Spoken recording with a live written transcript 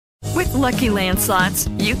Lucky Land Slots,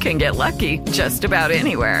 you can get lucky just about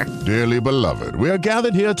anywhere. Dearly beloved, we are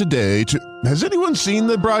gathered here today to... Has anyone seen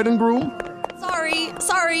the bride and groom?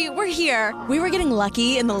 Sorry, we're here. We were getting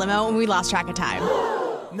lucky in the limo and we lost track of time.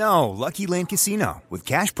 No, Lucky Land Casino, with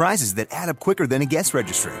cash prizes that add up quicker than a guest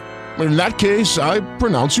registry. In that case, I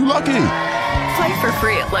pronounce you lucky. Play for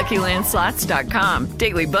free at LuckyLandSlots.com.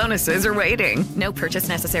 Daily bonuses are waiting. No purchase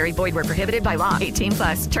necessary. Void where prohibited by law.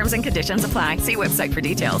 18+. Terms and conditions apply. See website for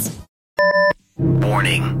details.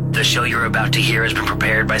 Warning. The show you're about to hear has been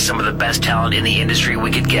prepared by some of the best talent in the industry we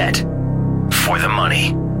could get. For the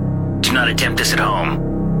money. Do not attempt this at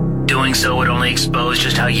home. Doing so would only expose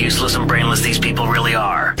just how useless and brainless these people really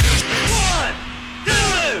are. 1, 2,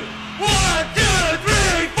 1, 2,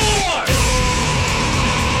 3, 4.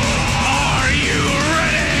 Are you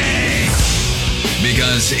ready?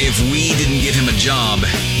 Because if we didn't give him a job,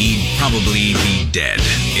 he'd probably be dead.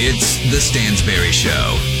 It's The Stansberry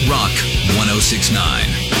Show, Rock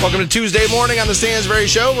 106.9. Welcome to Tuesday morning on The Stansberry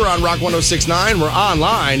Show. We're on Rock 106.9. We're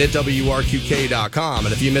online at WRQK.com.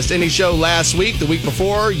 And if you missed any show last week, the week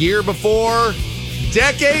before, year before,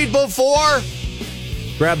 decade before,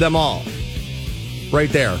 grab them all right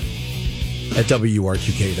there at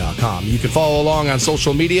WRQK.com. You can follow along on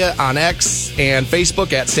social media on X and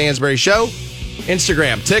Facebook at Stansberry Show,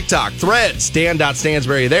 Instagram, TikTok, Threads,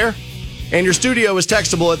 Dan.Stansberry there. And your studio is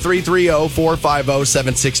textable at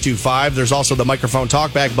 330-450-7625. There's also the microphone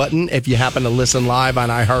talkback button if you happen to listen live on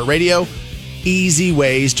iHeartRadio. Easy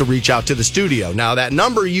ways to reach out to the studio. Now, that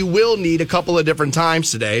number you will need a couple of different times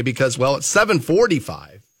today because, well, it's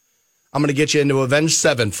 7:45. I'm going to get you into Avenged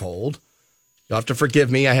Sevenfold. You'll have to forgive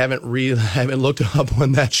me. I haven't looked up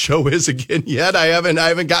when that show is again yet. I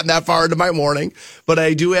haven't gotten that far into my morning, but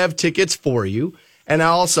I do have tickets for you. And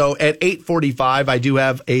also at 8:45, I do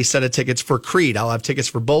have a set of tickets for Creed. I'll have tickets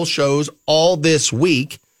for both shows all this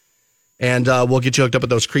week. And we'll get you hooked up with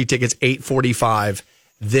those Creed tickets 8:45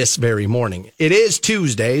 this very morning. It is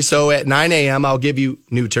Tuesday, so at 9 a.m., I'll give you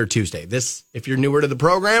New Tur Tuesday. This, if you're newer to the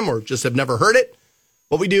program or just have never heard it,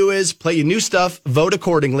 what we do is play you new stuff, vote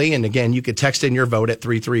accordingly. And again, you could text in your vote at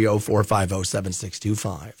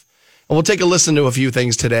 330-450-7625. And we'll take a listen to a few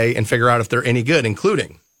things today and figure out if they're any good,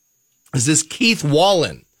 including... is this Keith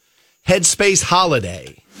Wallen, Headspace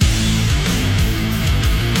Holiday.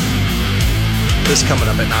 This coming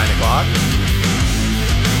up at 9 o'clock.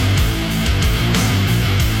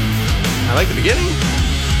 I like the beginning.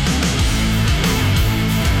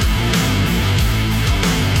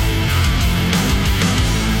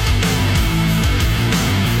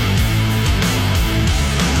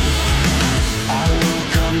 I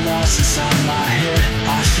woke up lost inside my head.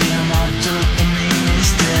 I feel my dopamine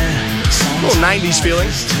is dead. A little 90s feeling.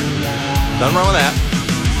 Nothing wrong with that.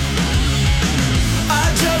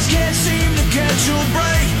 I just can't seem to catch your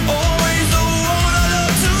break. Always the one I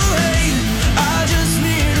love to hate. I just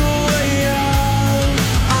need a way out.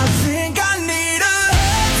 I think I need a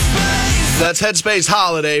headspace. That's Headspace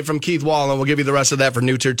Holiday from Keith Wallen. We'll give you the rest of that for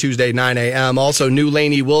New Tur Tuesday, 9 a.m. Also, new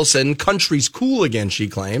Lainey Wilson. Country's cool again, she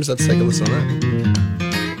claims. Let's take a listen to that.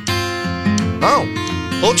 Oh, a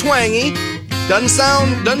little twangy. Doesn't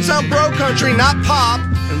sound bro country, not pop.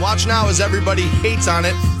 And watch now as everybody hates on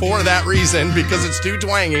it for that reason because it's too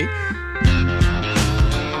twangy.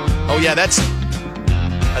 Oh yeah, that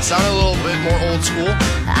sounded a little bit more old school.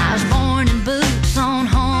 I was born in boots on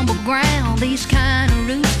humble ground. These kind of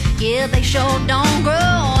roots, yeah, they sure don't grow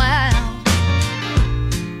out.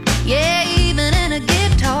 Yeah, even in a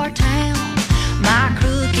guitar town, my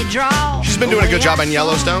crooked draw. She's been doing a good job on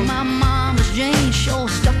Yellowstone. My mama's jeans sure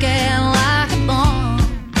stuck out like a bomb.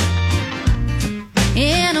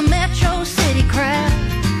 In a Metro City crowd,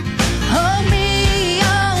 oh me,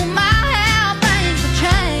 oh my, how things have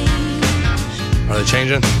changed. Are they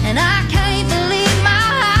changing? And I can't believe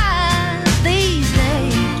my eyes these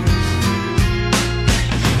days.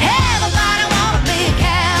 Everybody wanna be a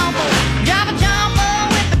cowboy, drive a jumbo,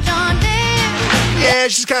 whip a John Deere. Yeah,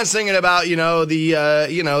 she's kind of singing about,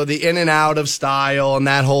 the in and out of style and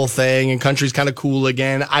that whole thing, and country's kind of cool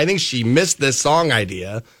again. I think she missed this song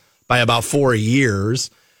idea by about 4 years.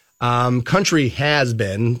 Country has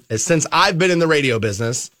been, since I've been in the radio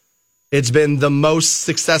business, it's been the most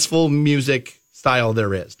successful music style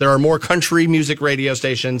there is. There are more country music radio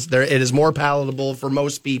stations. It is more palatable for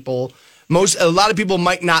most people. A lot of people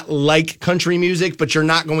might not like country music, but you're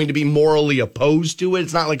not going to be morally opposed to it.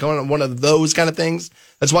 It's not like one of those kind of things.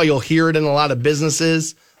 That's why you'll hear it in a lot of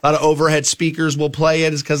businesses. A lot of overhead speakers will play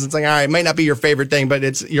it, is because it's like, all right, it might not be your favorite thing,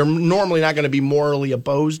 but you're normally not going to be morally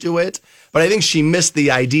opposed to it. But I think she missed the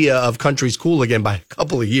idea of country's cool again by a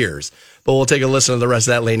couple of years. But we'll take a listen to the rest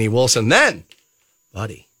of that Lainey Wilson. Then,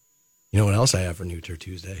 buddy, You know what else I have for New Tour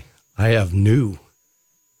Tuesday? I have new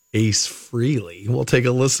Ace Frehley. We'll take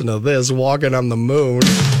a listen to this, Walking on the Moon.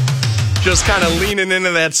 Just kind of leaning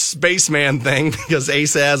into that spaceman thing because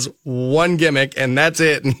Ace has one gimmick and that's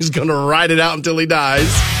it. And he's going to ride it out until he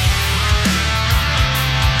dies.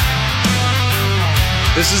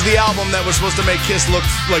 This is the album that was supposed to make Kiss look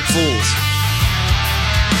like fools.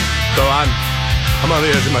 So I'm on the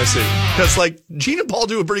edge of my seat. Because, like, Gene and Paul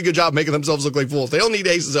do a pretty good job making themselves look like fools. They don't need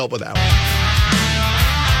Ace's help with that one.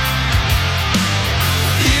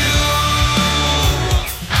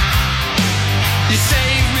 You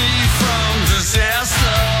saved me from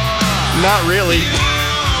disaster. Not really.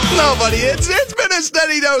 No, buddy. It's been a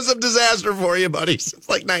steady dose of disaster for you, buddy, since,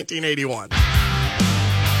 like, 1981.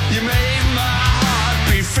 You made my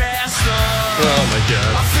heart beat faster. Oh, my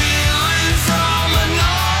God. I'm feeling from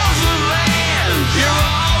another land. You're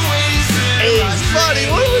always in Ace, buddy,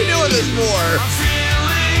 what are we doing this for? I'm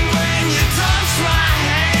feeling when you touch my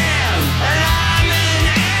hand, and I'm in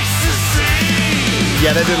ecstasy.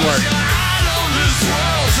 Yeah, that didn't work. You're out of this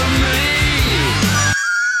world to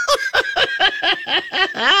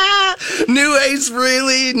me. New Ace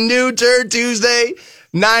Frehley, New Tour Tuesday,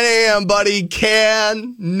 9 a.m., buddy.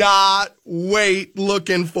 Cannot wait.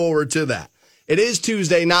 Looking forward to that. It is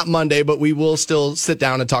Tuesday, not Monday, but we will still sit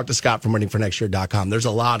down and talk to Scott from waitingfornextyear.com. There's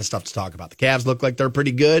a lot of stuff to talk about. The Cavs look like they're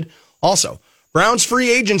pretty good. Also, Browns free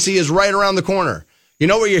agency is right around the corner. You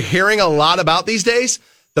know what you're hearing a lot about these days?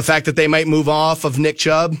 The fact that they might move off of Nick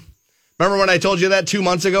Chubb. Remember when I told you that 2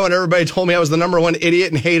 months ago and everybody told me I was the number one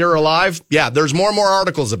idiot and hater alive? Yeah, there's more and more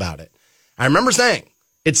articles about it. I remember saying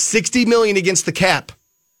it's $60 million against the cap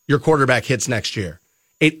your quarterback hits next year.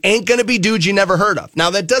 It ain't going to be dudes you never heard of.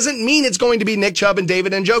 Now, that doesn't mean it's going to be Nick Chubb and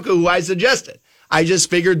David Njoku, who I suggested. I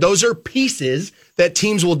just figured those are pieces that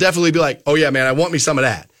teams will definitely be like, oh, yeah, man, I want me some of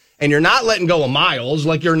that. And you're not letting go of Miles.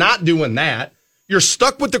 Like, you're not doing that. You're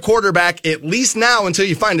stuck with the quarterback at least now until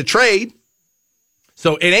you find a trade.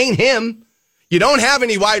 So it ain't him. You don't have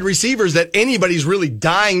any wide receivers that anybody's really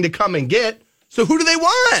dying to come and get. So who do they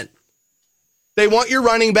want? They want your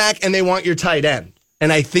running back and they want your tight end.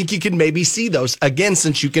 And I think you can maybe see those, again,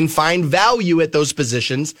 since you can find value at those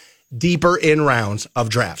positions deeper in rounds of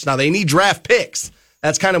drafts. Now, they need draft picks.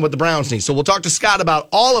 That's kind of what the Browns need. So we'll talk to Scott about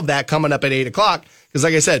all of that coming up at 8 o'clock. Because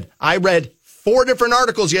like I said, I read 4 different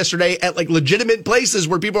articles yesterday at like legitimate places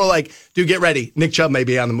where people are like, dude, get ready. Nick Chubb may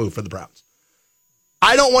be on the move for the Browns.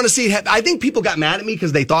 I don't want to see it happen. I think people got mad at me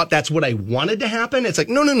because they thought that's what I wanted to happen. It's like,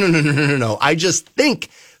 no. I just think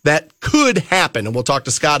that could happen. And we'll talk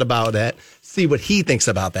to Scott about that, see what he thinks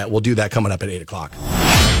about that. We'll do that coming up at 8 o'clock.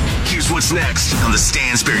 Here's what's next on the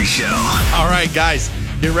Stansberry Show. All right, guys,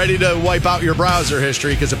 get ready to wipe out your browser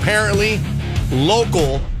history because apparently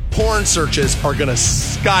local porn searches are going to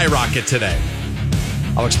skyrocket today.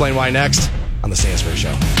 I'll explain why next on the Stansberry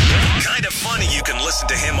Show. Kind of funny you can listen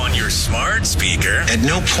to him on your smart speaker. At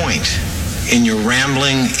no point in your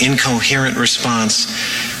rambling, incoherent response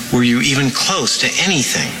were you even close to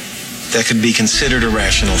anything that could be considered a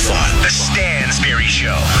rational thought. The Stansberry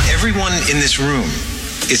Show. Everyone in this room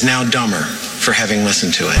is now dumber for having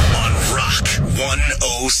listened to it. On Rock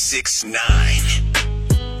 1069.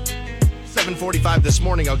 7:45 this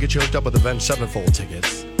morning, I'll get you hooked up with Avenged Sevenfold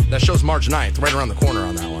tickets. That show's March 9th, right around the corner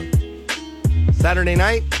on that one. Saturday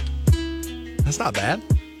night? That's not bad.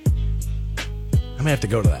 I may have to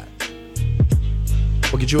go to that.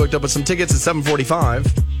 We'll get you hooked up with some tickets at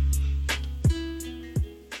 7:45.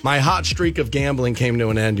 My hot streak of gambling came to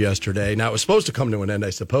an end yesterday. Now, it was supposed to come to an end, I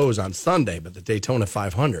suppose, on Sunday, but the Daytona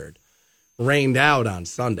 500 rained out on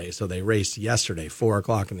Sunday, so they raced yesterday, 4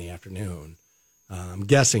 o'clock in the afternoon. I'm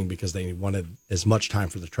guessing because they wanted as much time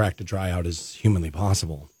for the track to dry out as humanly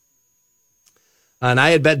possible. And I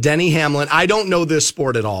had bet Denny Hamlin. I don't know this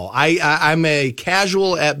sport at all. I'm a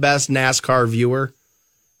casual at best NASCAR viewer.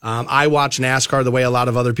 I watch NASCAR the way a lot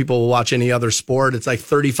of other people will watch any other sport. It's like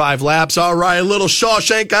 35 laps. All right, a little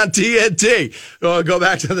Shawshank on TNT. Go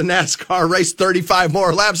back to the NASCAR race, 35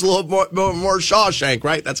 more laps, a little more Shawshank,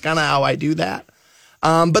 right? That's kind of how I do that.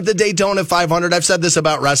 But the Daytona 500, I've said this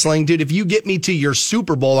about wrestling. Dude, if you get me to your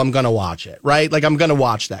Super Bowl, I'm going to watch it, right? Like, I'm going to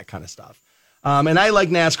watch that kind of stuff. And I like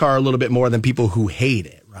NASCAR a little bit more than people who hate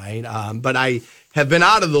it, right? But I have been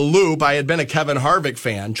out of the loop. I had been a Kevin Harvick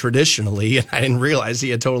fan traditionally, and I didn't realize he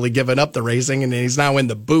had totally given up the racing, and he's now in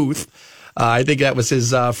the booth. I think that was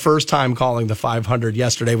his first time calling the 500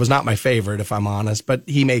 yesterday. It was not my favorite, if I'm honest, but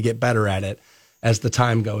he may get better at it as the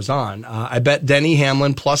time goes on. I bet Denny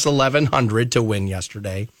Hamlin plus 1,100 to win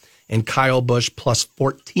yesterday, and Kyle Busch plus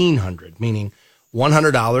 1,400, meaning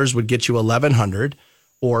 $100 would get you 1,100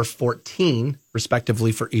 or 14,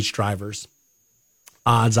 respectively, for each driver's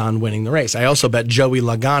odds on winning the race. I also bet Joey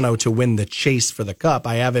Logano to win the chase for the Cup.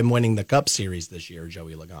 I have him winning the Cup Series this year,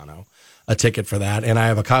 Joey Logano, a ticket for that. And I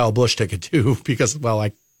have a Kyle Busch ticket too because, well,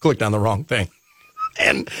 I clicked on the wrong thing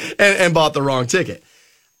and bought the wrong ticket.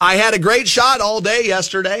 I had a great shot all day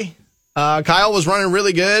yesterday. Kyle was running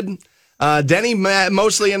really good. Denny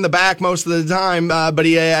mostly in the back most of the time, but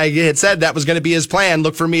I had said that was going to be his plan.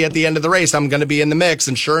 Look for me at the end of the race. I'm going to be in the mix.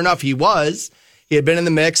 And sure enough, he was. He had been in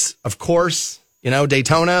the mix, of course.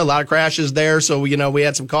 Daytona, a lot of crashes there. So, we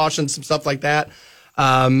had some cautions, some stuff like that.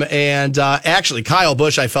 Actually, Kyle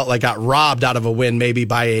Busch, I felt like got robbed out of a win maybe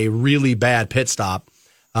by a really bad pit stop.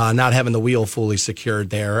 Not having the wheel fully secured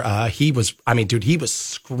there. He was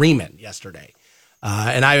screaming yesterday.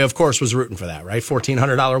 And I, of course, was rooting for that, right?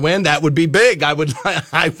 $1,400 win. That would be big. I would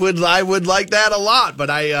like that a lot, but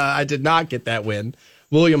I did not get that win.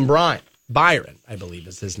 William Byron, I believe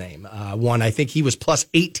is his name, won. I think he was plus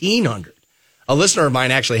 1,800. A listener of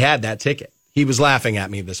mine actually had that ticket. He was laughing at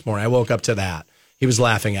me this morning. I woke up to that. He was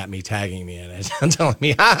laughing at me, tagging me in it, and telling me,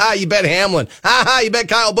 you bet Hamlin. You bet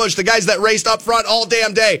Kyle Busch, the guys that raced up front all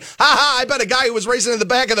damn day. I bet a guy who was racing in the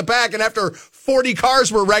back of the pack, and after 40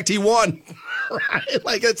 cars were wrecked, he won. Right?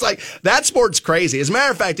 It's like, that sport's crazy. As a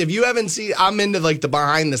matter of fact, if you haven't seen, I'm into like the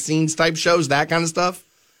behind the scenes type shows, that kind of stuff.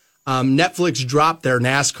 Netflix dropped their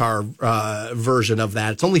NASCAR version of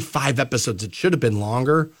that. It's only 5 episodes. It should have been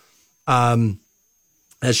longer.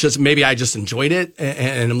 It's just, maybe I just enjoyed it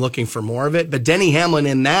and I'm looking for more of it. But Denny Hamlin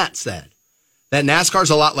in that said that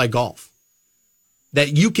NASCAR's a lot like golf,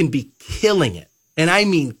 that you can be killing it. And I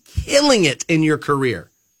mean, killing it in your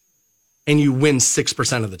career and you win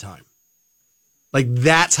 6% of the time. Like,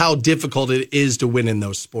 that's how difficult it is to win in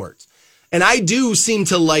those sports. And I do seem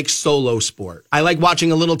to like solo sport. I like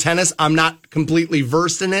watching a little tennis. I'm not completely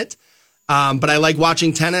versed in it, but I like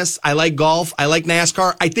watching tennis. I like golf. I like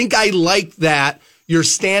NASCAR. I think I like that you're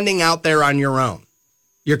standing out there on your own.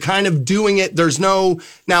 You're kind of doing it.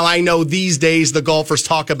 Now I know these days the golfers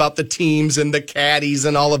talk about the teams and the caddies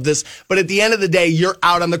and all of this, but at the end of the day, you're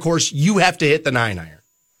out on the course. You have to hit the 9-iron.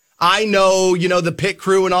 I know, the pit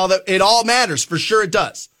crew and all that. It all matters. For sure it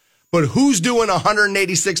does. But who's doing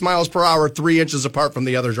 186 miles per hour, 3 inches apart from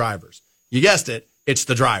the other drivers? You guessed it. It's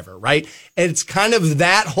the driver, right? And it's kind of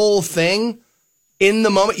that whole thing in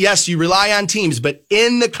the moment. Yes, you rely on teams, but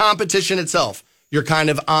in the competition itself, you're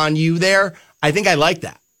kind of on you there. I think I like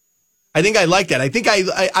that. I think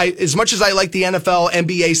I as much as I like the NFL,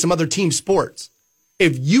 NBA, some other team sports,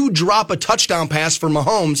 if you drop a touchdown pass for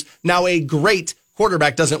Mahomes, now a great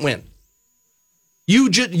quarterback doesn't win.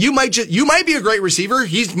 You might be a great receiver.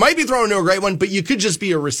 He might be throwing to a great one, but you could just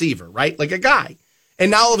be a receiver, right? Like a guy.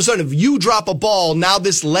 And now all of a sudden, if you drop a ball, now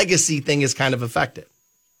this legacy thing is kind of affected.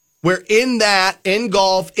 Where in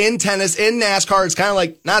golf, in tennis, in NASCAR, it's kind of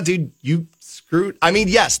like, nah, dude, you screwed. I mean,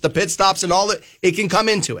 yes, the pit stops and all that, it can come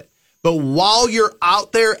into it. But while you're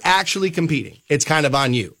out there actually competing, it's kind of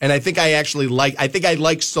on you. And I think I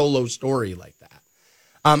like solo story like that.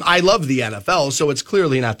 I love the NFL, so it's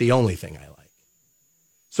clearly not the only thing I like.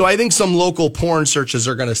 So I think some local porn searches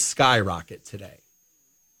are going to skyrocket today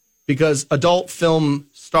because adult film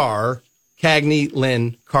star Cagney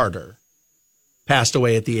Lynn Carter passed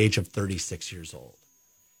away at the age of 36 years old.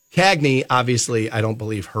 Cagney, obviously, I don't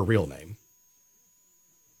believe her real name,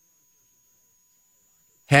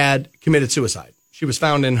 had committed suicide. She was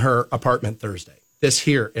found in her apartment Thursday. This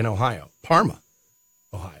here in Ohio, Parma,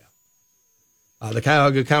 Ohio. The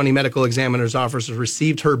Cuyahoga County Medical Examiner's Office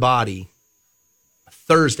received her body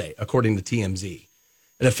Thursday, according to TMZ.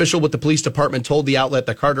 An official with the police department told the outlet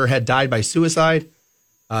that Carter had died by suicide.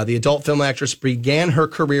 The adult film actress began her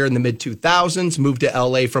career in the mid-2000s, moved to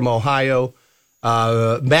L.A. from Ohio,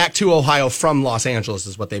 back to Ohio from Los Angeles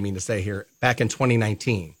is what they mean to say here, back in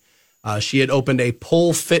 2019. She had opened a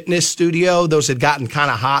pole fitness studio. Those had gotten kind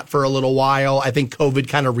of hot for a little while. I think COVID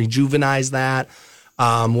kind of rejuvenized that,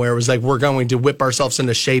 where it was like, we're going to whip ourselves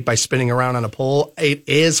into shape by spinning around on a pole. It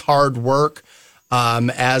is hard work.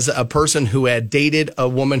 As a person who had dated a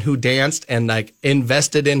woman who danced and like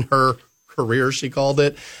invested in her career, she called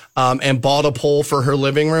it, and bought a pole for her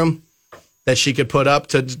living room that she could put up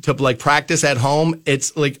to like practice at home.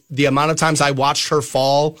 It's like the amount of times I watched her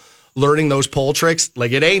fall learning those pole tricks,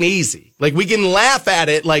 like it ain't easy. Like we can laugh at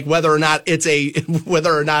it, like whether or not it's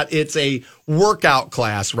a workout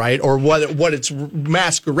class, right? Or what it's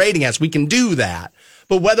masquerading as. We can do that.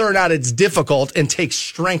 But whether or not it's difficult and takes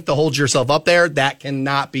strength to hold yourself up there, that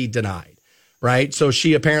cannot be denied, right? So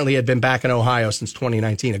she apparently had been back in Ohio since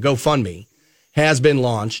 2019. A GoFundMe has been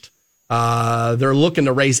launched. They're looking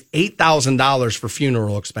to raise $8,000 for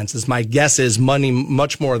funeral expenses. My guess is money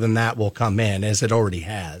much more than that will come in, as it already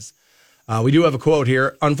has. We do have a quote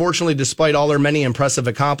here. Unfortunately, despite all her many impressive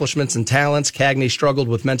accomplishments and talents, Cagney struggled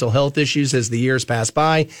with mental health issues as the years passed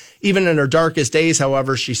by. Even in her darkest days,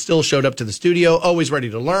 however, she still showed up to the studio, always ready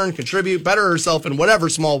to learn, contribute, better herself in whatever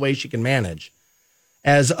small way she can manage.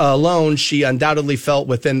 As alone, she undoubtedly felt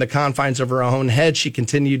within the confines of her own head, she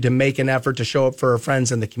continued to make an effort to show up for her friends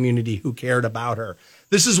and the community who cared about her.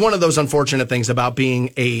 This is one of those unfortunate things about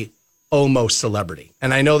being a almost celebrity.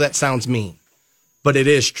 And I know that sounds mean, but it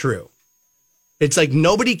is true. It's like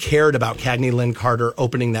nobody cared about Cagney Lynn Carter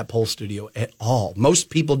opening that pole studio at all. Most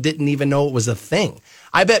people didn't even know it was a thing.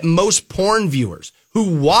 I bet most porn viewers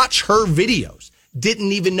who watch her videos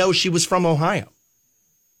didn't even know she was from Ohio.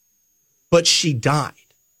 But she died.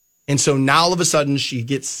 And so now all of a sudden she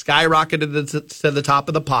gets skyrocketed to the top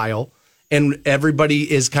of the pile, and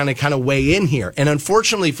everybody is kind of way in here. And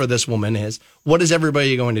unfortunately for this woman what is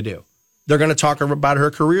everybody going to do? They're going to talk about her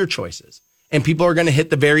career choices. And people are going to hit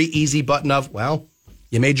the very easy button of, well,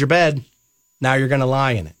 you made your bed. Now you're going to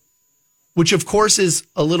lie in it. Which, of course, is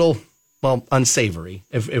a little, unsavory,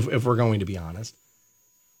 if we're going to be honest.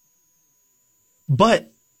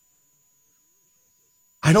 But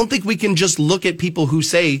I don't think we can just look at people who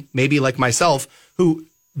say, maybe like myself, who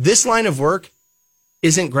this line of work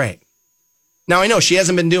isn't great. Now, I know she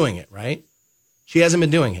hasn't been doing it, right? She hasn't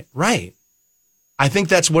been doing it, right? I think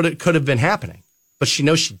that's what it could have been happening. But she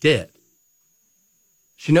knows she did.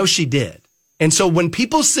 She knows she did. And so when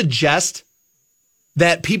people suggest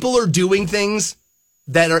that people are doing things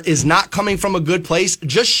that is not coming from a good place,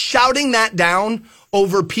 just shouting that down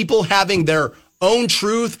over people having their own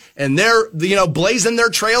truth and they're, blazing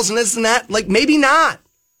their trails and this and that, maybe not.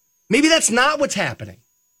 Maybe that's not what's happening.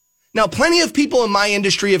 Now, plenty of people in my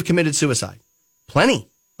industry have committed suicide. Plenty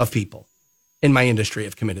of people in my industry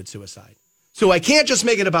have committed suicide. So I can't just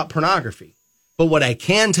make it about pornography. But what I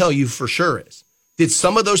can tell you for sure is, did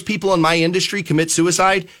some of those people in my industry commit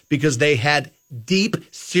suicide because they had deep,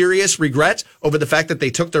 serious regrets over the fact that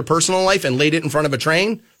they took their personal life and laid it in front of a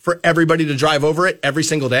train for everybody to drive over it every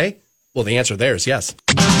single day? Well, the answer there is yes.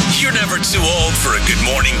 You're never too old for a good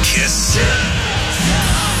morning kiss.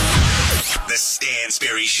 The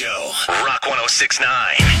Stansberry Show. Rock 106.9.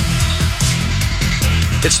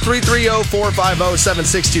 It's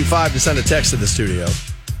 330-450-7625 to send a text to the studio.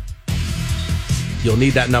 You'll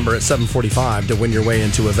need that number at 7:45 to win your way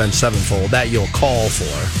into Avenged Sevenfold. That you'll call for.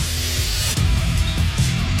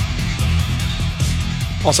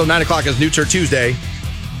 Also, 9 o'clock is New Tour Tuesday.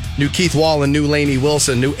 New Keith Wallen, new Lainey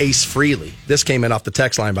Wilson, new Ace Frehley. This came in off the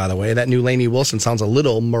text line, by the way. That new Lainey Wilson sounds a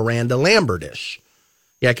little Miranda Lambert-ish.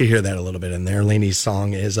 Yeah, I could hear that a little bit in there. Lainey's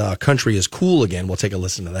song is Country is Cool Again. We'll take a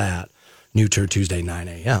listen to that. New Tour Tuesday, 9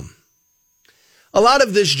 a.m. A lot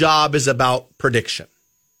of this job is about prediction.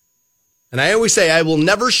 And I always say I will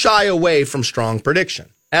never shy away from strong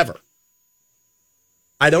prediction, ever.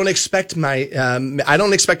 I don't expect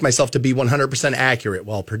myself to be 100% accurate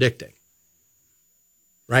while predicting.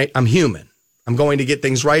 Right? I'm human. I'm going to get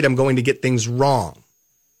things right. I'm going to get things wrong.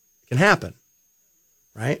 It can happen.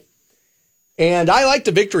 Right? And I like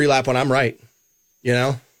the victory lap when I'm right.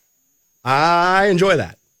 I enjoy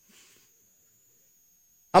that.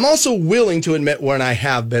 I'm also willing to admit when I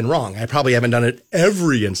have been wrong. I probably haven't done it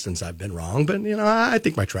every instance I've been wrong, but, I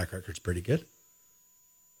think my track record's pretty good.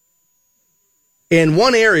 And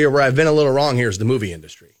one area where I've been a little wrong here is the movie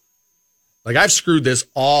industry. I've screwed this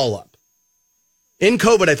all up. In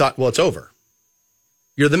COVID, I thought, well, it's over.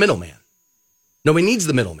 You're the middleman. Nobody needs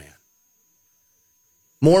the middleman.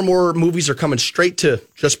 More and more movies are coming straight to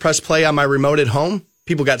just press play on my remote at home.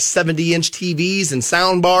 People got 70-inch TVs and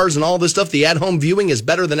sound bars and all this stuff. The at-home viewing is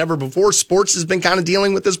better than ever before. Sports has been kind of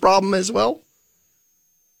dealing with this problem as well.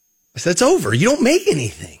 I said, it's over. You don't make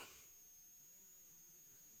anything.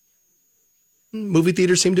 Movie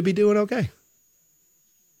theaters seem to be doing okay.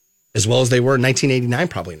 As well as they were in 1989,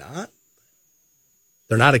 probably not.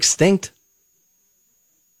 They're not extinct.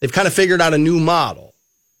 They've kind of figured out a new model.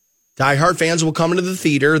 Die-hard fans will come into the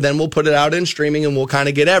theater, then we'll put it out in streaming, and we'll kind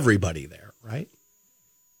of get everybody there, right?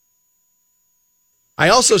 I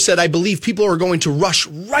also said I believe people are going to rush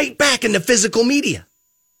right back into physical media.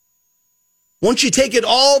 Once you take it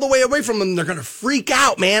all the way away from them, they're going to freak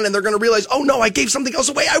out, man, and they're going to realize, oh no, I gave something else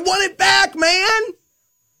away. I want it back, man.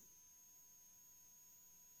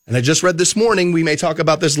 And I just read this morning, we may talk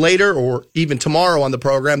about this later or even tomorrow on the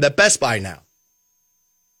program, that Best Buy now.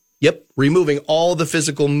 Yep, removing all the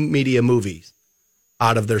physical media movies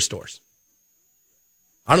out of their stores.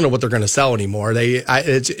 I don't know what they're going to sell anymore.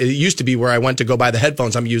 It used to be where I went to go buy the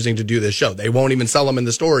headphones I'm using to do this show. They won't even sell them in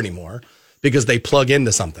the store anymore because they plug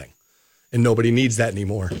into something, and nobody needs that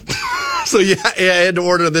anymore. So yeah, I had to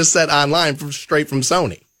order this set online straight from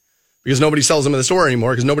Sony. because nobody sells them in the store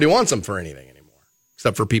anymore because nobody wants them for anything anymore,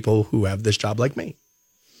 except for people who have this job like me.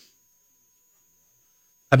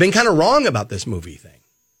 I've been kind of wrong about this movie thing.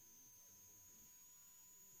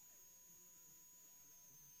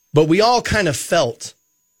 But we all kind of felt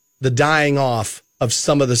the dying off of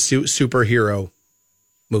some of the superhero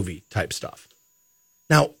movie type stuff.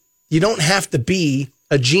 Now, you don't have to be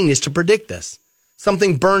a genius to predict this.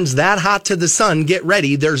 Something burns that hot to the sun, get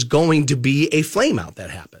ready, there's going to be a flame out that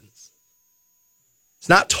happens. It's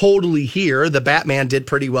not totally here. The Batman did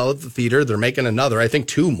pretty well at the theater. They're making another, I think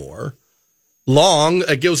 2 more. Long,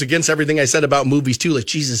 it goes against everything I said about movies too. Like,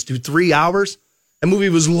 Jesus, dude, 3 hours? That movie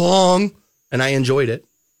was long, and I enjoyed it.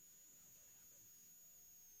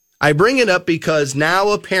 I bring it up because now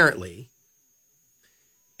apparently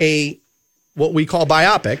what we call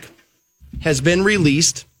biopic has been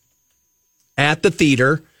released at the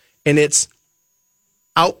theater, and it's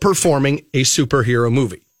outperforming a superhero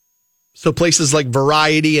movie. So places like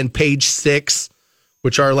Variety and Page 6,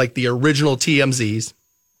 which are like the original TMZs,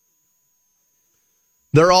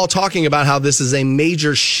 they're all talking about how this is a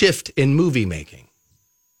major shift in movie making.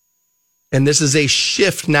 And this is a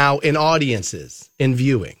shift now in audiences, in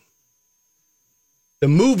viewing. The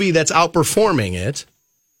movie that's outperforming it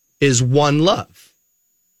is One Love,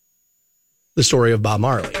 the story of Bob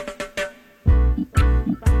Marley.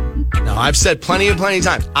 Now, I've said plenty of times,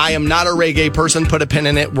 I am not a reggae person. Put a pin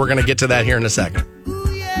in it. We're going to get to that here in a second.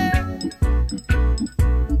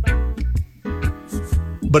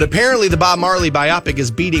 But apparently the Bob Marley biopic is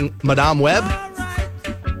beating Madame Web.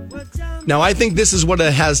 Now, I think this is what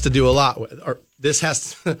it has to do a lot with, or this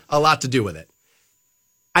has a lot to do with it.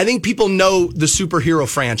 I think people know the superhero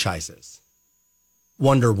franchises.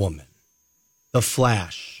 Wonder Woman, The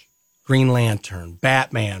Flash, Green Lantern,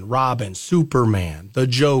 Batman, Robin, Superman, The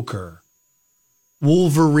Joker,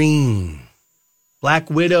 Wolverine, Black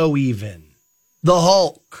Widow even, The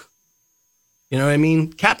Hulk. You know what I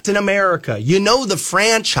mean? Captain America. You know the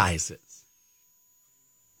franchises.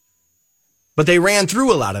 But they ran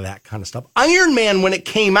through a lot of that kind of stuff. Iron Man, when it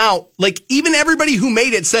came out, like even everybody who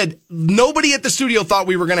made it said nobody at the studio thought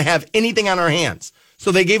we were going to have anything on our hands.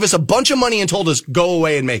 So they gave us a bunch of money and told us, go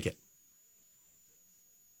away and make it.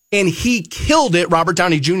 And he killed it, Robert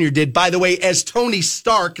Downey Jr. did, by the way, as Tony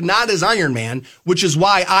Stark, not as Iron Man, which is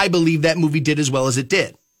why I believe that movie did as well as it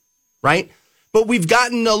did. Right? But we've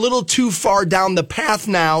gotten a little too far down the path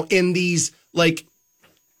now in these like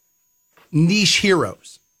niche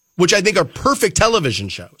heroes, which I think are perfect television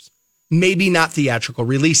shows, maybe not theatrical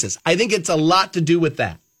releases. I think it's a lot to do with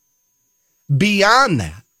that. Beyond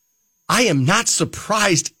that, I am not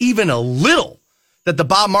surprised even a little that the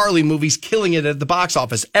Bob Marley movie's killing it at the box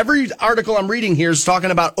office. Every article I'm reading here is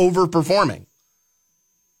talking about overperforming.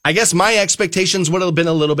 I guess my expectations would have been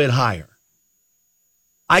a little bit higher.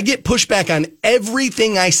 I get pushback on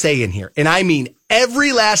everything I say in here, and I mean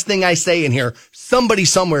every last thing I say in here, somebody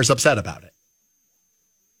somewhere is upset about it.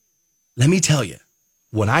 Let me tell you,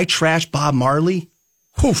 when I trash Bob Marley,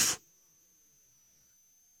 whoof.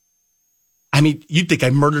 I mean, you'd think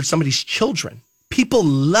I murdered somebody's children. People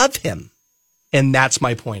love him. And that's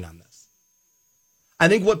my point on this. I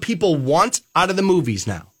think what people want out of the movies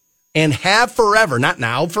now, and have forever, not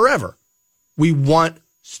now, forever, we want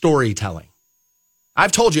storytelling.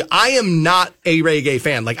 I've told you, I am not a reggae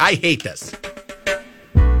fan. Like, I hate this.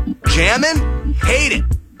 Jammin'? Hate it.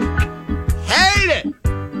 Hate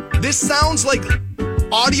it. This sounds like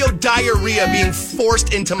audio diarrhea being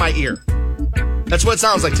forced into my ear. That's what it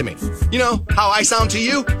sounds like to me. You know how I sound to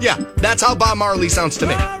you? Yeah, that's how Bob Marley sounds to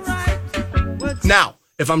me. Now,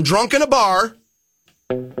 if I'm drunk in a bar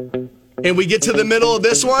and we get to the middle of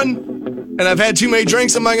this one and I've had too many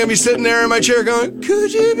drinks, am I going to be sitting there in my chair going,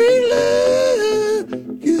 could you be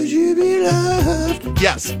loved? Could you be loved?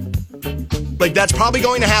 Yes. Like, that's probably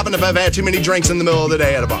going to happen if I've had too many drinks in the middle of the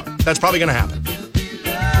day at a bar. That's probably going to happen.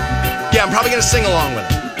 Yeah, I'm probably going to sing along with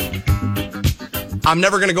it. I'm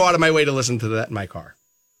never going to go out of my way to listen to that in my car.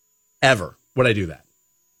 Ever would I do that.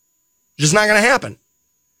 Just not going to happen.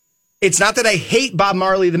 It's not that I hate Bob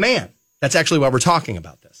Marley the man. That's actually why we're talking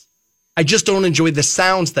about this. I just don't enjoy the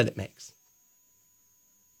sounds that it makes.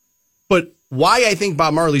 But why I think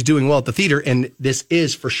Bob Marley's doing well at the theater, and this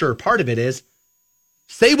is for sure part of it, is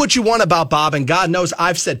say what you want about Bob, and God knows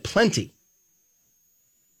I've said plenty.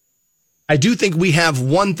 I do think we have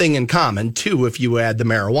one thing in common, too, if you add the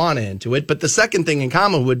marijuana into it. But the second thing in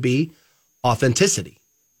common would be authenticity.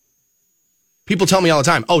 People tell me all the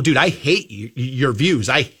time, oh, dude, I hate your views.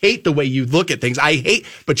 I hate the way you look at things. I hate,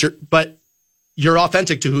 but you're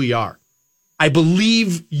authentic to who you are. I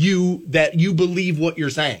believe you that you believe what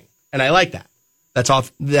you're saying. And I like that. That's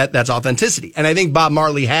authenticity. And I think Bob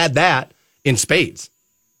Marley had that in spades.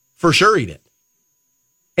 For sure he did.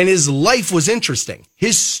 And his life was interesting.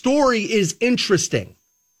 His story is interesting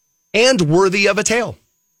and worthy of a tale.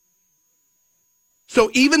 So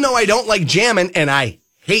even though I don't like jamming, and I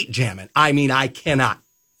hate jamming, I mean, I cannot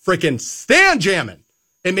freaking stand jamming.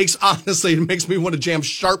 It makes me want to jam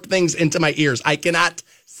sharp things into my ears. I cannot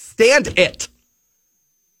stand it.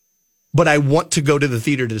 But I want to go to the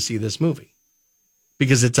theater to see this movie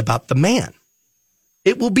because it's about the man.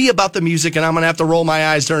 It will be about the music, and I'm going to have to roll my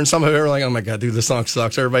eyes during some of it. We're like, oh my God, dude, this song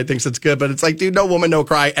sucks. Everybody thinks it's good, but it's like, dude, no woman, no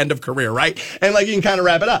cry, end of career, right? And like, you can kind of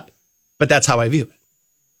wrap it up. But that's how I view it.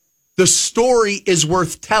 The story is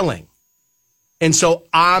worth telling. And so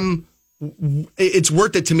it's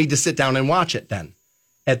worth it to me to sit down and watch it then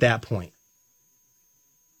at that point.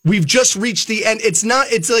 We've just reached the end.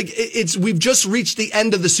 We've just reached the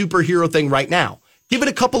end of the superhero thing right now. Give it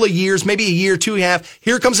a couple of years, maybe a year, 2.5.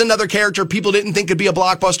 Here comes another character people didn't think could be a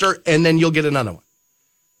blockbuster, and then you'll get another one.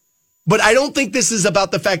 But I don't think this is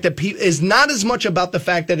about the fact that is not as much about the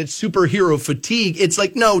fact that it's superhero fatigue. It's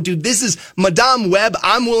like, no, dude, this is Madame Web.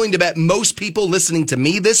 I'm willing to bet most people listening to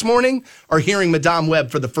me this morning are hearing Madame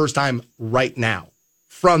Web for the first time right now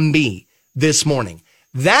from me this morning.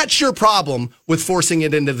 That's your problem with forcing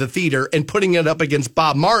it into the theater and putting it up against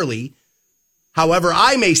Bob Marley. However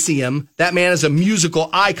I may see him, that man is a musical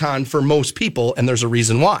icon for most people, and there's a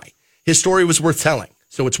reason why. His story was worth telling,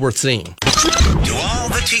 so it's worth seeing. To all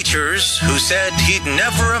the teachers who said he'd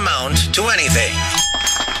never amount to anything.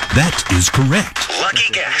 That is correct. Lucky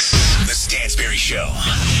guess. The Stansberry Show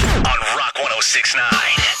on Rock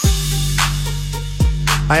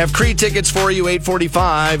 106.9. I have Creed tickets for you,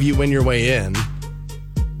 8:45. You win your way in.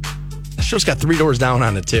 That show's got 3 doors down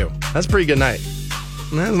on it, too. That's a pretty good night.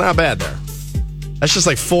 That's not bad there. That's just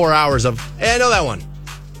like 4 hours of, hey, I know that one.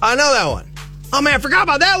 I know that one. Oh, man, I forgot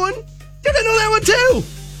about that one. Did I know that one, too?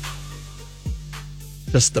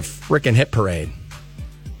 Just the frickin' hit parade.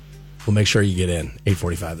 We'll make sure you get in,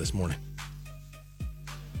 8:45 this morning.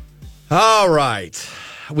 All right.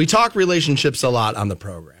 We talk relationships a lot on the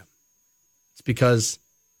program. It's because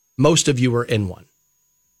most of you are in one.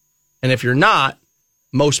 And if you're not,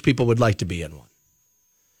 most people would like to be in one.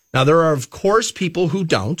 Now, there are, of course, people who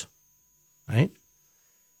don't, right?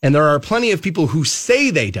 And there are plenty of people who say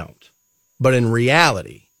they don't, but in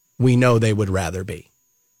reality, we know they would rather be.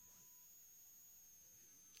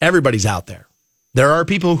 Everybody's out there. There are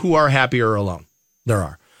people who are happier alone. There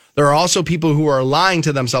are. There are also people who are lying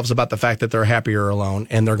to themselves about the fact that they're happier alone,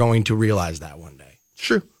 and they're going to realize that one day. It's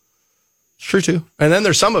true. It's true, too. And then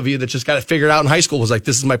there's some of you that just got it figured out in high school. Was like,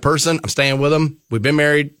 this is my person. I'm staying with them. We've been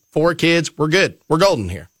married, 4 kids. We're good. We're golden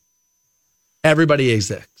here. Everybody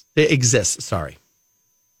exists. It exists, sorry.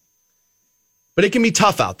 But it can be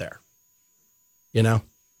tough out there. You know?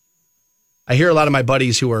 I hear a lot of my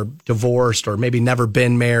buddies who are divorced or maybe never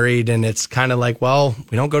been married, and it's kind of like, well,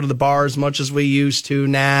 we don't go to the bar as much as we used to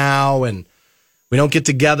now, and we don't get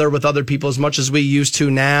together with other people as much as we used to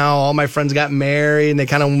now. All my friends got married, and they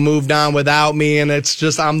kind of moved on without me, and it's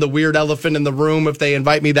just I'm the weird elephant in the room. If they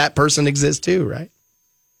invite me, that person exists too, right?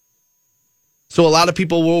 So a lot of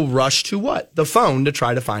people will rush to what? The phone to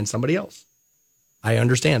try to find somebody else. I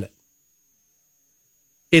understand it.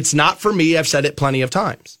 It's not for me. I've said it plenty of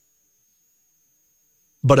times.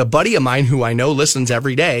 But a buddy of mine who I know listens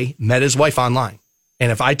every day met his wife online.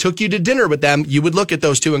 And if I took you to dinner with them, you would look at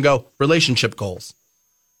those two and go, relationship goals.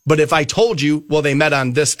 But if I told you, well, they met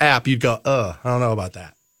on this app, you'd go, I don't know about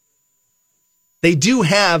that. They do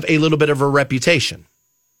have a little bit of a reputation,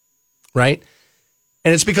 right?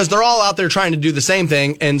 And it's because they're all out there trying to do the same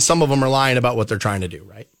thing, and some of them are lying about what they're trying to do,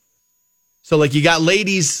 right? So like you got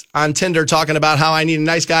ladies on Tinder talking about how I need a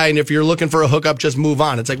nice guy, and if you're looking for a hookup, just move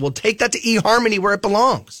on. It's like, well, take that to eHarmony where it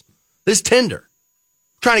belongs. This Tinder.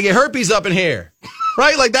 Trying to get herpes up in here,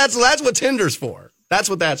 right? Like that's what Tinder's for. That's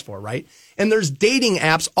what that's for, right? And there's dating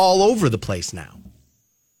apps all over the place now.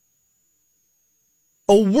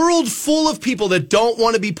 A world full of people that don't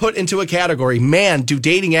want to be put into a category. Man, do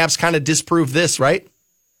dating apps kind of disprove this, right?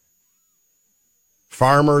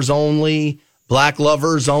 Farmers only, black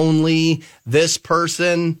lovers only, this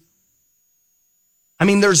person. I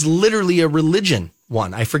mean, there's literally a religion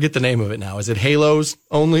one. I forget the name of it now. Is it Halos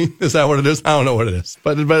only? Is that what it is? I don't know what it is,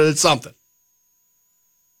 but it's something.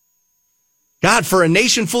 God, for a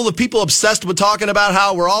nation full of people obsessed with talking about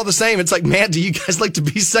how we're all the same, it's like, man, do you guys like to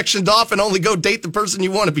be sectioned off and only go date the person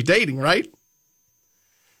you want to be dating, right?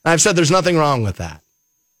 I've said there's nothing wrong with that.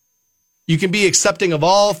 You can be accepting of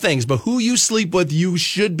all things, but who you sleep with, you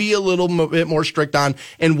should be a little bit more strict on,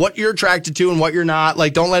 and what you're attracted to and what you're not.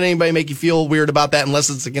 Like, don't let anybody make you feel weird about that unless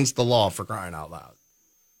it's against the law, for crying out loud.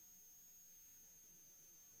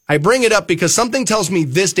 I bring it up because something tells me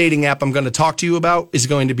this dating app I'm going to talk to you about is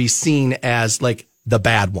going to be seen as like the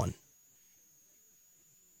bad one.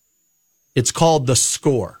 It's called The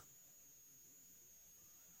Score.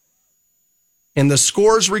 And the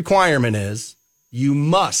Score's requirement is you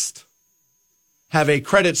must have a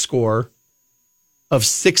credit score of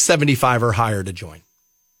 675 or higher to join.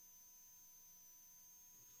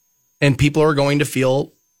 And people are going to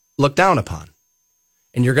feel looked down upon.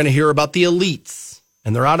 And you're going to hear about the elites,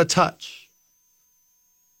 and they're out of touch.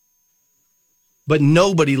 But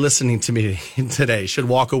nobody listening to me today should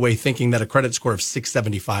walk away thinking that a credit score of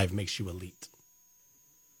 675 makes you elite.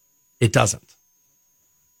 It doesn't.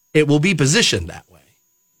 It will be positioned that way,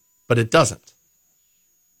 but it doesn't.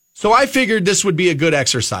 So I figured this would be a good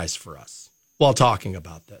exercise for us while talking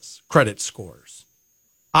about this. Credit scores.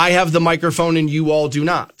 I have the microphone and you all do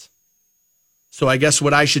not. So I guess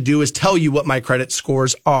what I should do is tell you what my credit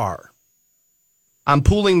scores are. I'm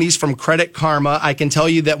pulling these from Credit Karma. I can tell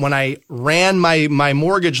you that when I ran my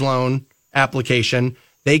mortgage loan application,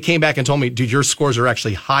 they came back and told me, dude, your scores are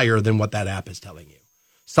actually higher than what that app is telling you.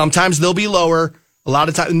 Sometimes they'll be lower. A lot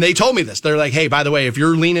of times, and they told me this. They're like, hey, by the way, if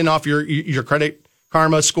you're leaning off your Credit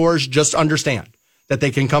Karma scores, just understand that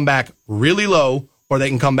they can come back really low or they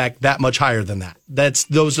can come back that much higher than that. That's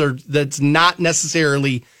not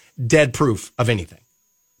necessarily dead proof of anything.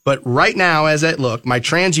 But right now, as I look, my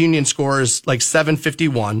TransUnion score is like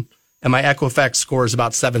 751 and my Equifax score is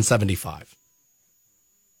about 775.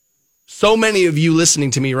 So many of you listening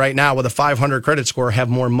to me right now with a 500 credit score have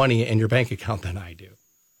more money in your bank account than I do.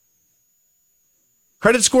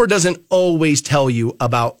 Credit score doesn't always tell you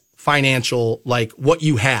about financial, like what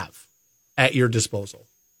you have at your disposal.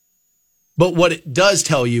 But what it does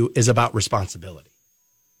tell you is about responsibility.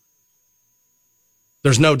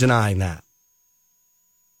 There's no denying that.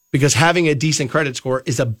 Because having a decent credit score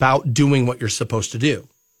is about doing what you're supposed to do.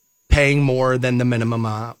 Paying more than the minimum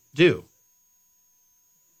amount due.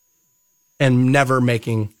 And never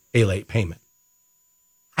making a late payment.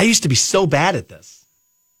 I used to be so bad at this.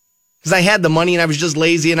 Because I had the money and I was just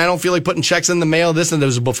lazy and I don't feel like putting checks in the mail. This and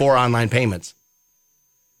those before online payments.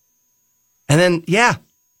 And then, yeah,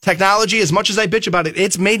 technology, as much as I bitch about it,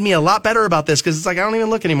 it's made me a lot better about this because it's like I don't even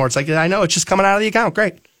look anymore. It's like, I know it's just coming out of the account.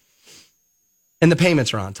 Great. And the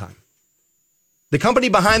payments are on time. The company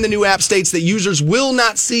behind the new app states that users will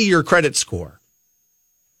not see your credit score.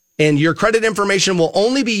 And your credit information will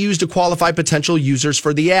only be used to qualify potential users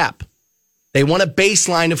for the app. They want a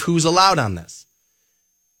baseline of who's allowed on this.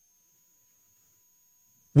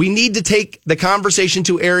 We need to take the conversation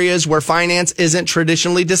to areas where finance isn't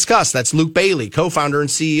traditionally discussed. That's Luke Bailey, co-founder and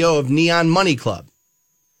CEO of Neon Money Club.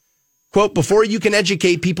 Quote, before you can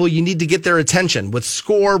educate people, you need to get their attention. With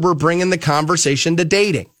Score, we're bringing the conversation to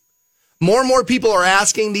dating. More and more people are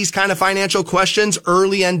asking these kind of financial questions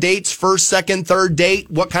early on dates, first, second, third date.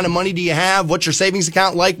 What kind of money do you have? What's your savings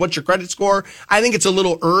account like? What's your credit score? I think it's a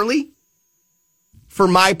little early for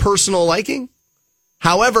my personal liking.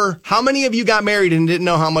 However, how many of you got married and didn't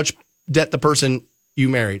know how much debt the person you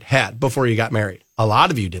married had before you got married? A lot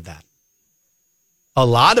of you did that. A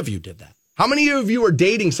lot of you did that. How many of you are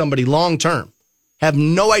dating somebody long term, have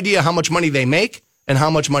no idea how much money they make and how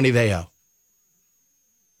much money they owe?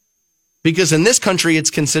 Because in this country, it's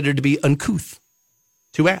considered to be uncouth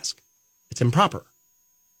to ask. It's improper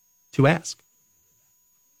to ask.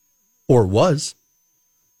 Or was.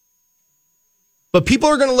 But people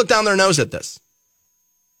are going to look down their nose at this.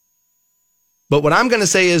 But what I'm going to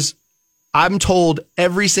say is, I'm told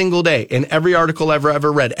every single day in every article I've ever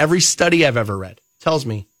read, every study I've ever read, tells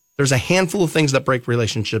me there's a handful of things that break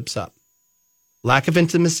relationships up. Lack of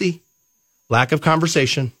intimacy, lack of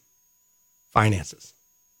conversation, finances.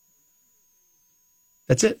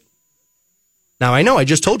 That's it. Now, I know I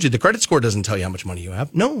just told you the credit score doesn't tell you how much money you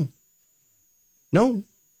have. No.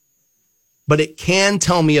 But it can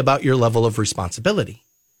tell me about your level of responsibility.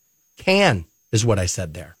 Can is what I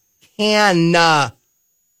said there. Can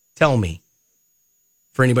tell me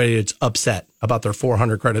for anybody that's upset about their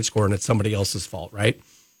 400 credit score and it's somebody else's fault, right?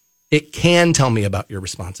 It can tell me about your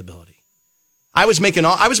responsibility. I was making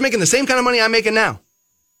the same kind of money I'm making now.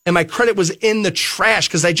 And my credit was in the trash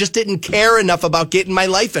because I just didn't care enough about getting my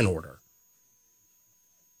life in order.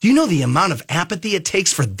 Do you know the amount of apathy it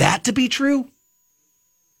takes for that to be true?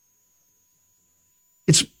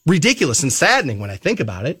 It's ridiculous and saddening when I think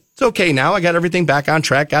about it. It's okay now. I got everything back on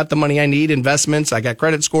track, got the money I need, investments, I got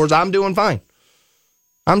credit scores. I'm doing fine.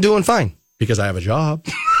 Because I have a job.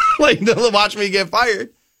 like, watch me get fired.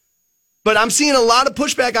 But I'm seeing a lot of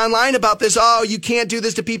pushback online about this. Oh, you can't do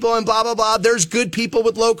this to people and blah, blah, blah. There's good people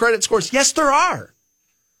with low credit scores. Yes, there are.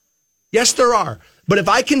 Yes, there are. But if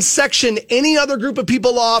I can section any other group of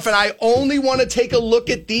people off and I only want to take a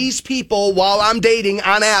look at these people while I'm dating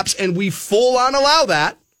on apps and we full on allow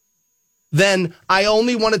that, then I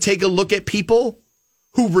only want to take a look at people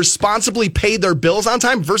who responsibly pay their bills on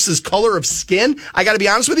time versus color of skin. I got to be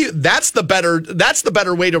honest with you. That's the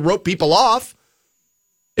better way to rope people off.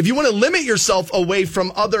 If you want to limit yourself away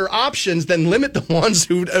from other options, then limit the ones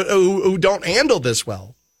who don't handle this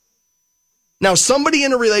well. Now, somebody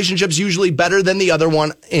in a relationship is usually better than the other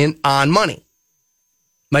one on money.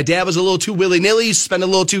 My dad was a little too willy-nilly, spent a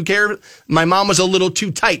little too care. My mom was a little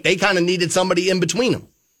too tight. They kind of needed somebody in between them.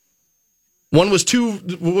 One was too,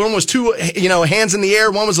 hands in the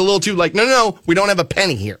air. One was a little too like, no, we don't have a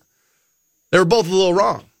penny here. They were both a little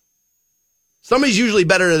wrong. Somebody's usually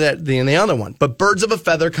better than the other one, but birds of a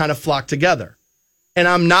feather kind of flock together. And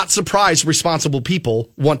I'm not surprised responsible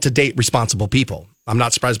people want to date responsible people. I'm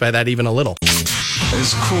not surprised by that even a little.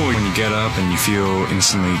 It's cool when you get up and you feel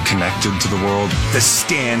instantly connected to the world. The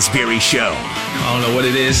Stansberry Show. I don't know what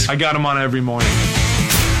it is. I got them on every morning.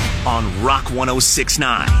 On Rock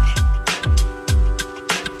 106.9.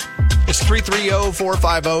 It's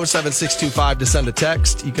 330-450-7625 to send a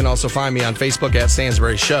text. You can also find me on Facebook at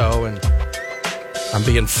Stansberry Show. And I'm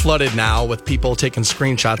being flooded now with people taking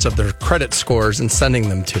screenshots of their credit scores and sending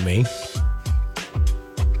them to me.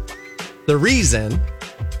 The reason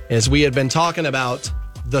is we had been talking about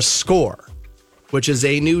The Score, which is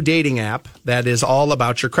a new dating app that is all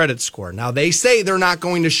about your credit score. Now, they say they're not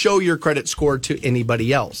going to show your credit score to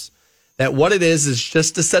anybody else. That what it is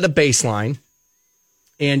just to set a baseline,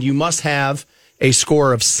 and you must have a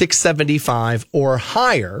score of 675 or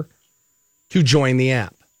higher to join the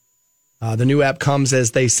app. The new app comes,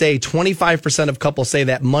 as they say, 25% of couples say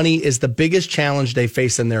that money is the biggest challenge they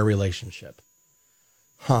face in their relationship.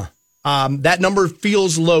 That number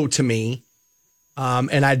feels low to me,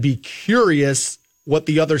 and I'd be curious what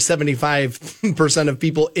the other 75% of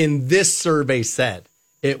people in this survey said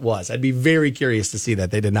it was. I'd be very curious to see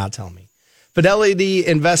that. They did not tell me. Fidelity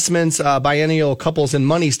Investments Biennial Couples and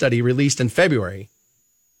Money Study released in February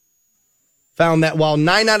found that while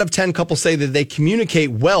 9 out of 10 couples say that they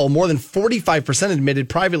communicate well, more than 45% admitted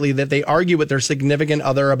privately that they argue with their significant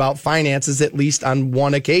other about finances at least on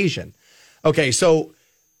one occasion. Okay, so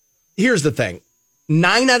here's the thing.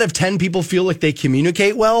 9 out of 10 people feel like they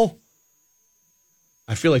communicate well.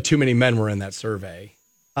 I feel like too many men were in that survey.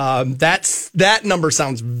 That number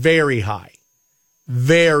sounds very high.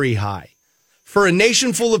 Very high. For a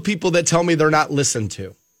nation full of people that tell me they're not listened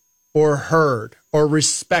to or heard or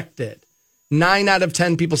respected, 9 out of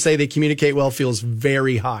 10 people say they communicate well feels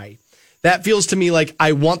very high. That feels to me like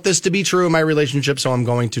I want this to be true in my relationship, so I'm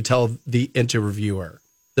going to tell the interviewer,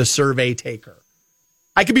 the survey taker.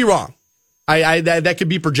 I could be wrong. That could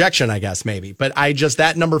be projection, I guess, maybe. But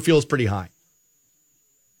that number feels pretty high.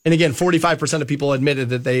 And again, 45% of people admitted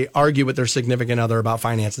that they argue with their significant other about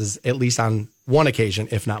finances at least on one occasion,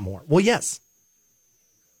 if not more. Well, yes.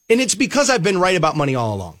 And it's because I've been right about money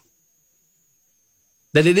all along.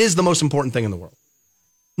 That it is the most important thing in the world.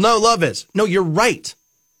 No, love is. No, you're right.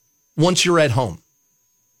 Once you're at home.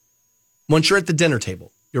 Once you're at the dinner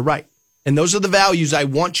table, you're right. And those are the values I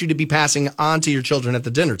want you to be passing on to your children at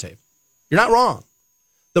the dinner table. You're not wrong.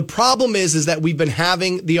 The problem is that we've been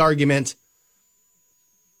having the argument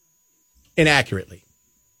inaccurately.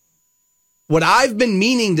 What I've been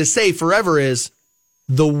meaning to say forever is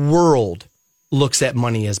the world looks at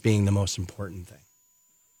money as being the most important thing.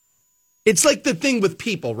 It's like the thing with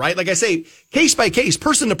people, right? Like I say, case by case,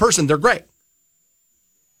 person to person, they're great.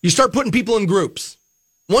 You start putting people in groups.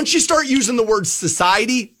 Once you start using the word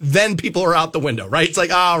society, then people are out the window, right? It's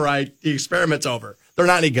like, all right, the experiment's over. They're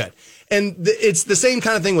not any good. And it's the same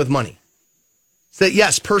kind of thing with money. So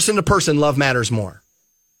yes, person to person, love matters more.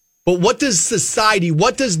 But what does society,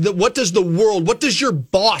 what does the world, what does your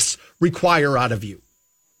boss require out of you?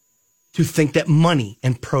 To think that money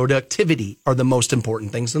and productivity are the most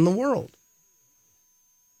important things in the world.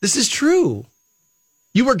 This is true.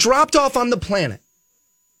 You were dropped off on the planet.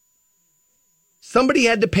 Somebody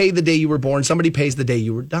had to pay the day you were born. Somebody pays the day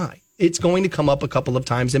you would die. It's going to come up a couple of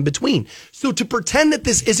times in between. So to pretend that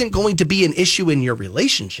this isn't going to be an issue in your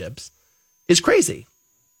relationships is crazy.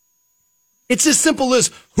 It's as simple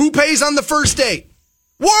as who pays on the first date?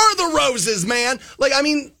 War of the Roses, man.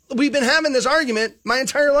 We've been having this argument my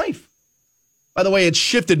entire life. By the way, it's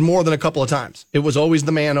shifted more than a couple of times. It was always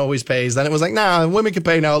the man always pays. Then it was like, nah, women can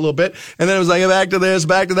pay now a little bit. And then it was like, back to this,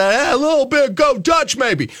 back to that. A little bit, go Dutch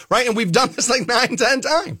maybe. Right? And we've done this like 9, 10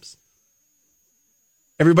 times.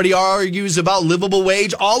 Everybody argues about livable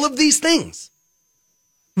wage, all of these things.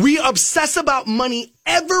 We obsess about money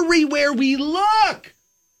everywhere we look.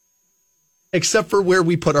 Except for where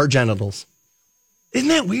we put our genitals. Isn't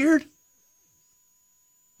that weird?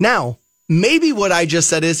 Now, maybe what I just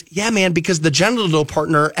said is, yeah, man, because the genital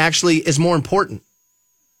partner actually is more important.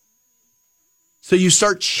 So you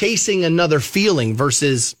start chasing another feeling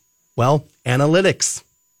versus, well, analytics.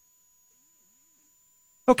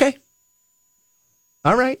 Okay.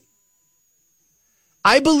 All right.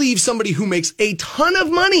 I believe somebody who makes a ton of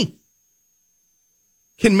money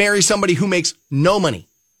can marry somebody who makes no money.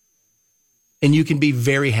 And you can be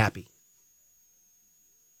very happy.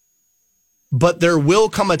 But there will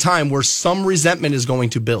come a time where some resentment is going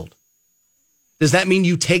to build. Does that mean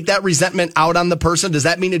you take that resentment out on the person? Does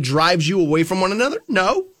that mean it drives you away from one another?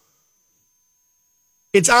 No.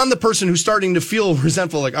 It's on the person who's starting to feel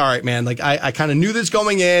resentful. Like, all right, man, like I kind of knew this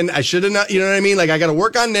going in. I should have not, you know what I mean? Like, I got to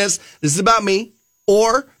work on this. This is about me.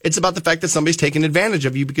 Or it's about the fact that somebody's taking advantage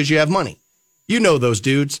of you because you have money. You know those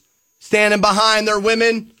dudes standing behind their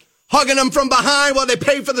women, hugging them from behind while they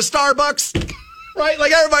pay for the Starbucks. Right?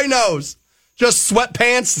 Like everybody knows. Just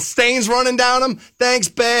sweatpants, stains running down them. Thanks,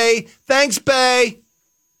 bae. Thanks, bae.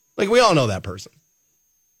 Like, we all know that person,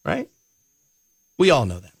 right? We all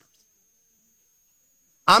know that person.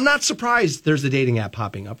 I'm not surprised there's a dating app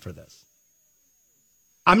popping up for this.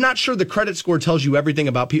 I'm not sure the credit score tells you everything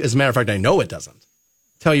about people. As a matter of fact, I know it doesn't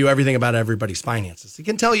tell you everything about everybody's finances. It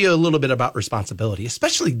can tell you a little bit about responsibility,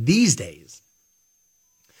 especially these days.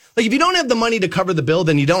 Like, if you don't have the money to cover the bill,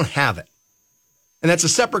 then you don't have it. And that's a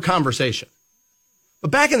separate conversation. But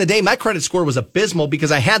back in the day, my credit score was abysmal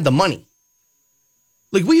because I had the money.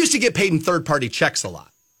 Like, we used to get paid in third-party checks a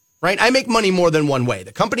lot, right? I make money more than one way.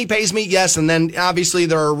 The company pays me, yes, and then obviously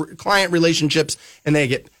there are client relationships, and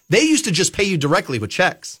they used to just pay you directly with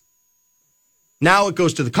checks. Now it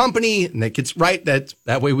goes to the company, and it gets right. That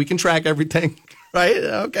way we can track everything, right?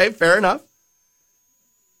 Okay, fair enough.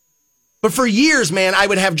 But for years, man, I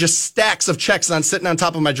would have just stacks of checks sitting on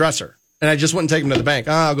top of my dresser, and I just wouldn't take them to the bank.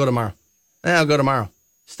 Oh, I'll go tomorrow. I'll go tomorrow.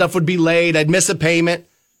 Stuff would be late. I'd miss a payment.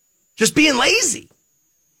 Just being lazy.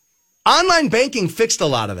 Online banking fixed a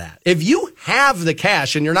lot of that. If you have the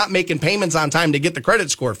cash and you're not making payments on time to get the credit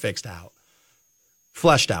score fleshed out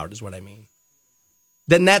is what I mean,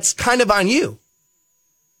 then that's kind of on you.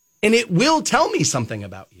 And it will tell me something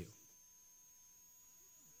about you.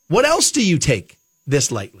 What else do you take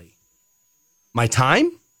this lightly? My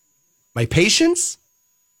time? My patience?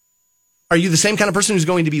 Are you the same kind of person who's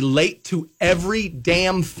going to be late to every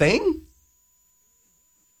damn thing?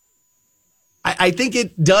 I think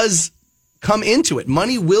it does come into it.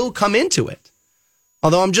 Money will come into it.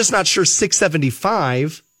 Although I'm just not sure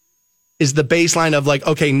 675 is the baseline of like,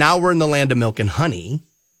 okay, now we're in the land of milk and honey.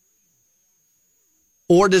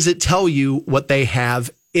 Or does it tell you what they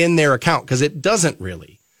have in their account? Because it doesn't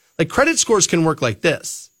really. Like, credit scores can work like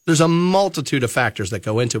this. There's a multitude of factors that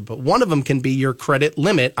go into it, but one of them can be your credit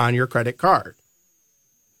limit on your credit card.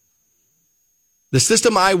 The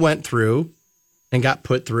system I went through and got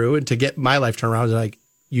put through and to get my life turned around is like,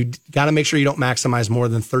 you got to make sure you don't maximize more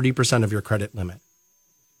than 30% of your credit limit.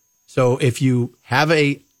 So if you have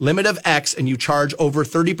a limit of X and you charge over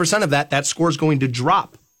 30% of that, that score is going to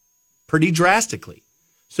drop pretty drastically.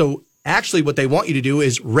 So actually what they want you to do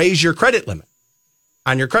is raise your credit limit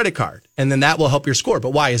on your credit card, and then that will help your score. But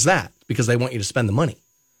why is that? Because they want you to spend the money.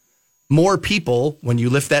 More people, when you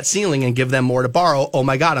lift that ceiling and give them more to borrow, oh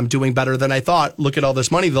my God, I'm doing better than I thought. Look at all this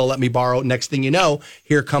money they'll let me borrow. Next thing you know,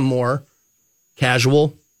 here come more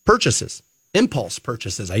casual purchases, impulse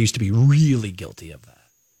purchases. I used to be really guilty of that.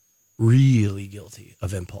 Really guilty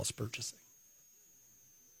of impulse purchasing.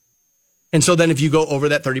 And so then if you go over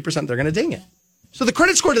that 30%, they're going to ding it. So the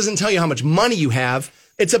credit score doesn't tell you how much money you have.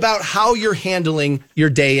 It's about how you're handling your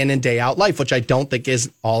day in and day out life, which I don't think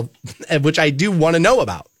is all, which I do want to know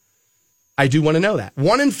about. I do want to know that.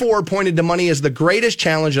 1 in 4 pointed to money as the greatest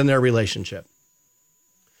challenge in their relationship.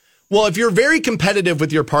 Well, if you're very competitive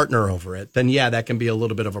with your partner over it, then yeah, that can be a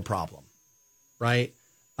little bit of a problem, right?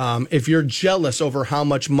 If you're jealous over how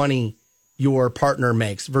much money your partner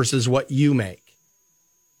makes versus what you make.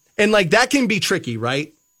 And like that can be tricky,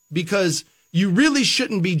 right? Because you really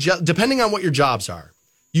shouldn't be, depending on what your jobs are,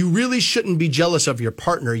 you really shouldn't be jealous of your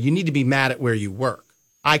partner. You need to be mad at where you work.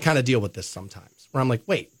 I kind of deal with this sometimes where I'm like,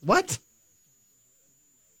 wait, what?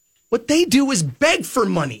 What they do is beg for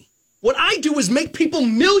money. What I do is make people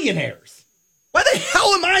millionaires. Why the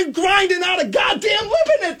hell am I grinding out a goddamn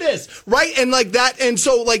living at this? Right? And like that. And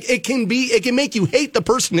so like it can make you hate the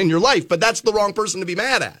person in your life, but that's the wrong person to be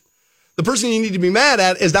mad at. The person you need to be mad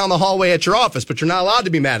at is down the hallway at your office, but you're not allowed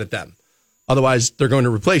to be mad at them. Otherwise, they're going to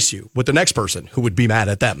replace you with the next person who would be mad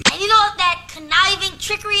at them. And you know what that conniving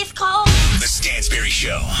trickery is called? The Stansberry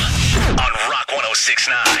Show on Rock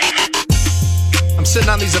 106.9. I'm sitting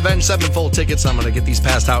on these Avenged Sevenfold tickets. I'm going to get these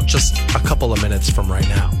passed out just a couple of minutes from right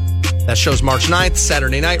now. That show's March 9th,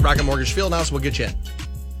 Saturday night, Rocket Mortgage Fieldhouse. We'll get you in.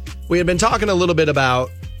 We had been talking a little bit about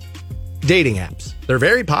dating apps. They're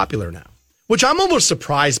very popular now, which I'm almost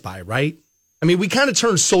surprised by, right? I mean, we kind of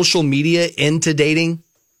turned social media into dating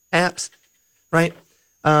apps, right?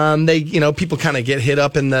 People kind of get hit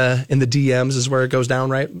up in the DMs is where it goes down,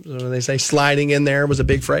 right? They say sliding in there was a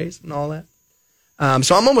big phrase and all that.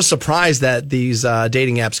 So I'm almost surprised that these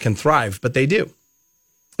dating apps can thrive, but they do.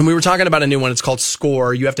 And we were talking about a new one. It's called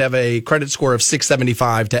Score. You have to have a credit score of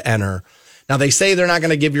 675 to enter. Now, they say they're not going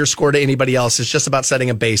to give your score to anybody else. It's just about setting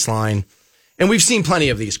a baseline. And we've seen plenty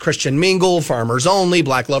of these. Christian Mingle, Farmers Only,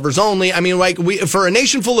 Black Lovers Only. I mean, like for a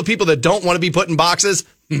nation full of people that don't want to be put in boxes,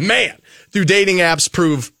 man, do dating apps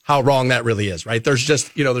prove how wrong that really is, right? There's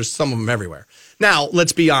just, there's some of them everywhere. Now,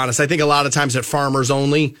 let's be honest. I think a lot of times at Farmers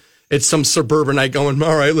Only, it's some suburbanite going,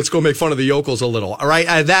 all right, let's go make fun of the yokels a little. All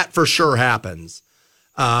right, that for sure happens.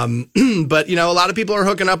 But, a lot of people are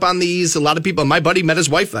hooking up on these. A lot of people, my buddy met his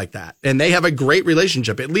wife like that, and they have a great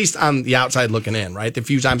relationship, at least on the outside looking in, right? The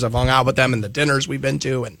few times I've hung out with them and the dinners we've been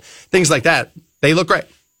to and things like that, they look great,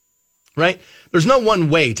 right? There's no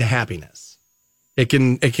one way to happiness. It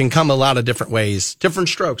can come a lot of different ways, different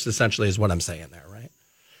strokes, essentially, is what I'm saying there, right?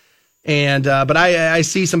 And, but I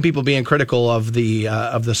see some people being critical of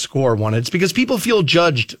the Score one. It's because people feel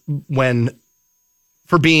judged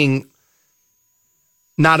for being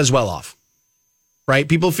not as well off, right?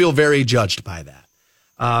 People feel very judged by that.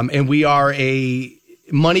 And we are a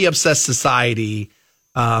money-obsessed society,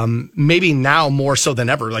 maybe now more so than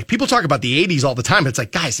ever. Like, people talk about the 80s all the time. But it's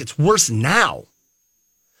like, guys, it's worse now.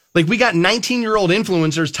 Like, we got 19-year-old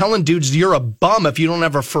influencers telling dudes you're a bum if you don't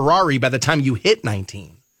have a Ferrari by the time you hit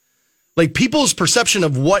 19. Like, people's perception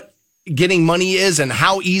of what getting money is and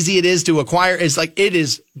how easy it is to acquire is like, it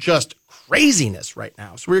is just craziness right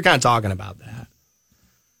now. So we were kind of talking about that.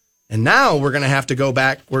 And now we're going to have to go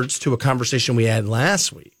backwards to a conversation we had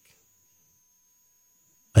last week.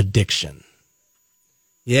 Addiction.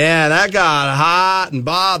 Yeah, that got hot and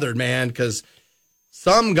bothered, man, because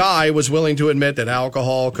some guy was willing to admit that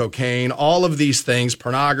alcohol, cocaine, all of these things,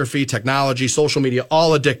 pornography, technology, social media,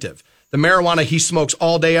 all addictive. The marijuana he smokes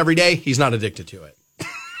all day, every day, he's not addicted to it.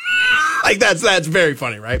 Like, that's very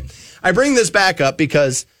funny, right? I bring this back up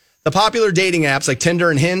because the popular dating apps like Tinder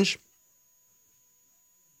and Hinge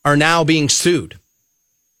are now being sued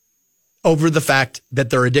over the fact that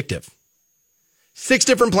they're addictive. 6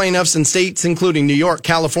 different plaintiffs in states including New York,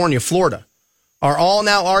 California, Florida are all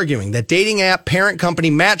now arguing that dating app parent company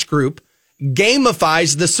Match Group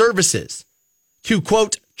gamifies the services to,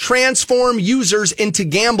 quote, transform users into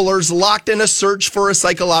gamblers locked in a search for a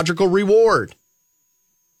psychological reward.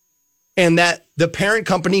 And that the parent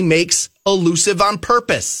company makes elusive on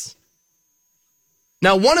purpose.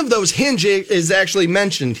 Now, one of those, Hinge, is actually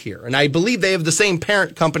mentioned here, and I believe they have the same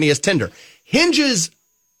parent company as Tinder. Hinge's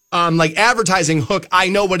advertising hook, I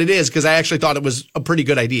know what it is because I actually thought it was a pretty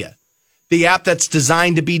good idea. The app that's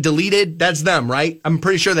designed to be deleted, that's them, right? I'm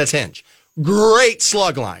pretty sure that's Hinge. Great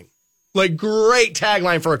slug line. Like, great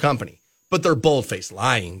tagline for a company. But they're bold-faced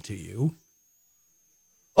lying to you.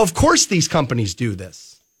 Of course these companies do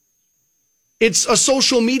this. It's a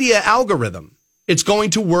social media algorithm. It's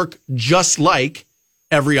going to work just like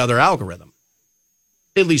every other algorithm,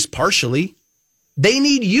 at least partially. They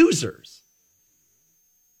need users.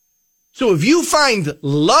 So if you find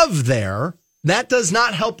love there, that does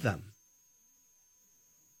not help them.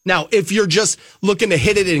 Now, if you're just looking to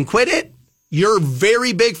hit it and quit it, you're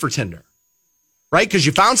very big for Tinder, right? Because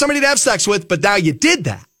you found somebody to have sex with, but now you did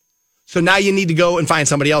that. So now you need to go and find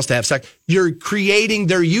somebody else to have sex. You're creating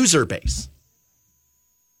their user base.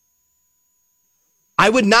 I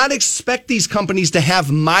would not expect these companies to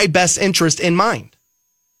have my best interest in mind.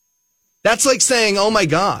 That's like saying, oh my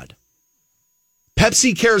God,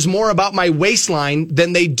 Pepsi cares more about my waistline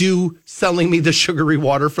than they do selling me the sugary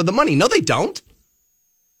water for the money. No, they don't.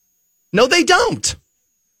 No, they don't.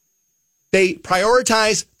 They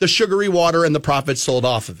prioritize the sugary water and the profits sold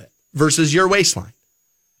off of it versus your waistline.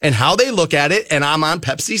 And how they look at it, and I'm on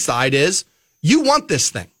Pepsi's side, is you want this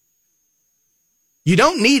thing. You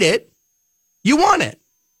don't need it. You want it.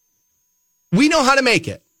 We know how to make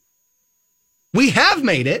it. We have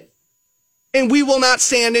made it. and we will not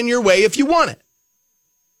stand in your way if you want it.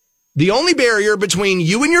 The only barrier between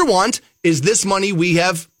you and your want is this money we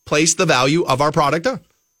have placed the value of our product on.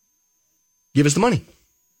 Give us the money.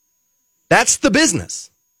 That's the business.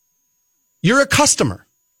 You're a customer.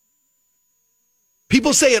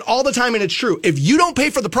 People say it all the time, and it's true. If you don't pay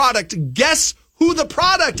for the product, guess who the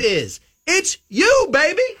product is? It's you,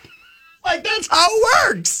 baby. Like, that's how it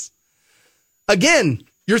works. Again,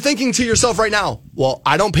 you're thinking to yourself right now, well,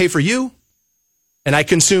 I don't pay for you, and I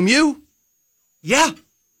consume you. Yeah.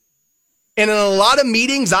 And in a lot of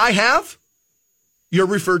meetings I have, you're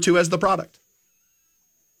referred to as the product.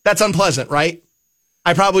 That's unpleasant, right?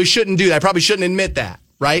 I probably shouldn't do that. I probably shouldn't admit that,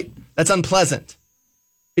 right? That's unpleasant.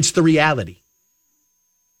 It's the reality.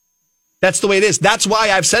 That's the way it is. That's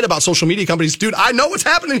why I've said about social media companies, dude, I know what's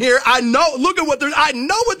happening here. I know what they're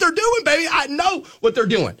doing, baby. I know what they're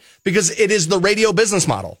doing because it is the radio business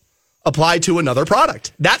model applied to another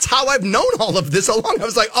product. That's how I've known all of this along. I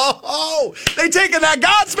was like, oh, they taking that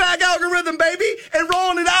Godsmack algorithm, baby, and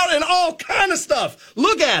rolling it out and all kind of stuff.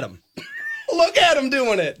 Look at them. Look at them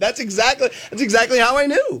doing it. That's exactly how I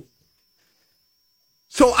knew.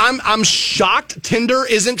 So I'm shocked Tinder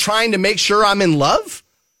isn't trying to make sure I'm in love.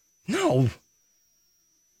 No.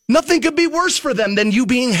 Nothing could be worse for them than you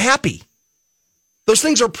being happy. Those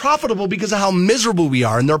things are profitable because of how miserable we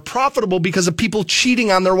are, and they're profitable because of people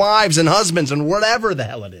cheating on their wives and husbands and whatever the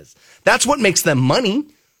hell it is. That's what makes them money.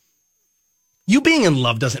 You being in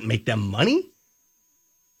love doesn't make them money.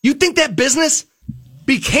 You think that business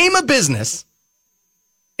became a business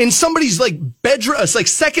in somebody's bedroom, it's like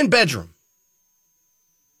second bedroom,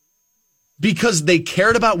 because they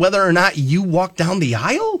cared about whether or not you walked down the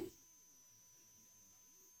aisle?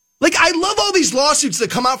 Like, I love all these lawsuits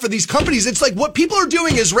that come out for these companies. It's like what people are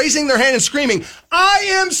doing is raising their hand and screaming,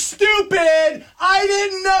 I am stupid. I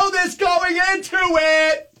didn't know this going into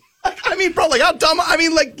it. I mean, bro, how dumb? I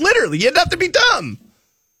mean, literally, you'd have to be dumb.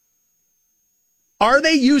 Are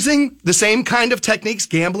they using the same kind of techniques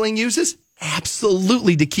gambling uses?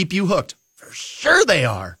 Absolutely, to keep you hooked. For sure they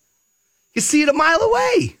are. You see it a mile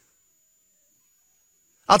away.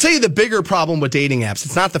 I'll tell you the bigger problem with dating apps.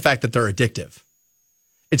 It's not the fact that they're addictive.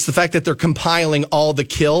 It's the fact that they're compiling all the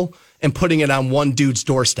kill and putting it on one dude's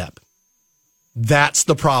doorstep. That's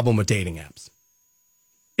the problem with dating apps.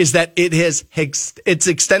 Is that it's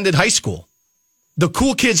extended high school. The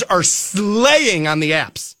cool kids are slaying on the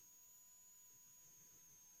apps.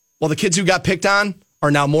 While the kids who got picked on are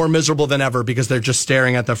now more miserable than ever because they're just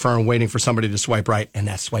staring at their phone waiting for somebody to swipe right, and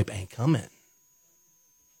that swipe ain't coming.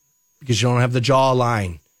 Because you don't have the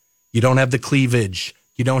jawline. You don't have the cleavage.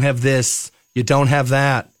 You don't have this. You don't have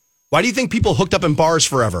that. Why do you think people hooked up in bars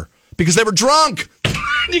forever? Because they were drunk.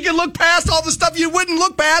 You can look past all the stuff you wouldn't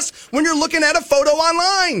look past when you're looking at a photo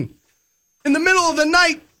online. In the middle of the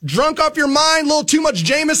night, drunk off your mind, a little too much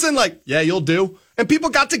Jameson, yeah, you'll do. And people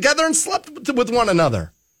got together and slept with one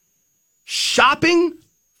another. Shopping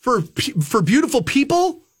for beautiful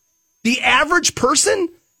people? The average person?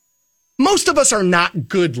 Most of us are not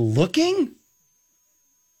good looking.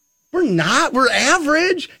 We're not. We're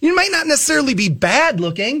average. You might not necessarily be bad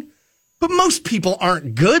looking, but most people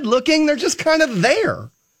aren't good looking. They're just kind of there.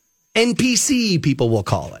 NPC, people will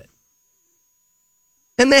call it.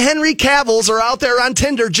 And the Henry Cavills are out there on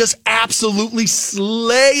Tinder just absolutely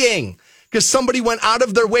slaying because somebody went out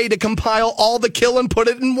of their way to compile all the kill and put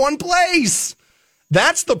it in one place.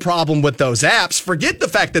 That's the problem with those apps. Forget the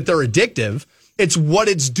fact that they're addictive. It's what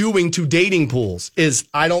it's doing to dating pools is,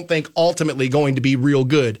 I don't think, ultimately going to be real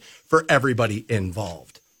good for everybody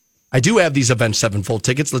involved. I do have these Avenged Sevenfold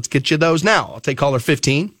tickets. Let's get you those now. I'll take caller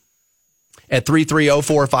 15 at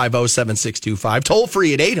 330-450-7625. Toll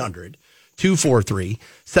free at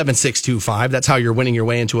 800-243-7625. That's how you're winning your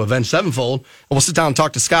way into Avenged Sevenfold. And we'll sit down and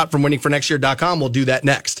talk to Scott from winningfornextyear.com. We'll do that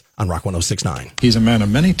next on Rock 106.9. He's a man of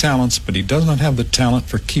many talents, but he does not have the talent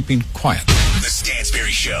for keeping quiet. The Stansberry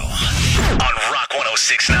Show on Rock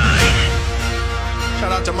 106.9.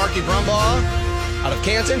 Shout out to Marky Brumbaugh out of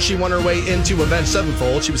Canton. She won her way into Avenged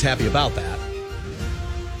Sevenfold. She was happy about that.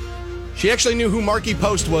 She actually knew who Marky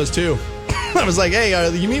Post was, too. I was like,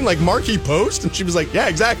 hey, you mean Marky Post? And she was like, yeah,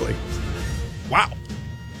 exactly. Wow. I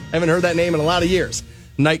haven't heard that name in a lot of years.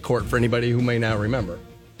 Night Court, for anybody who may now remember.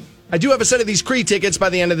 I do have a set of these Cree tickets. By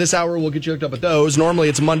the end of this hour, we'll get you hooked up with those. Normally,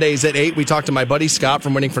 it's Mondays at 8. We talked to my buddy Scott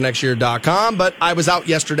from winningfornextyear.com, but I was out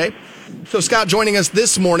yesterday. So Scott joining us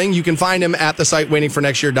this morning. You can find him at the site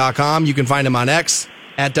winningfornextyear.com. You can find him on X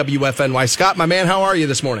at WFNY. Scott, my man, how are you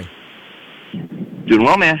this morning? Doing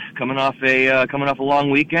well, man. Coming off a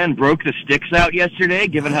long weekend. Broke the sticks out yesterday,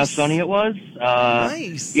 given how sunny it was.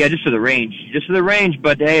 Nice. Yeah, just for the range.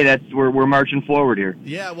 But hey, we're marching forward here.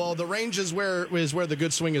 Yeah, well, the range is where the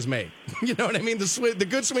good swing is made. You know what I mean? The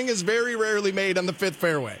good swing is very rarely made on the fifth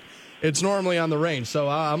fairway. It's normally on the range. So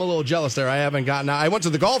I'm a little jealous there. I haven't gotten. I went to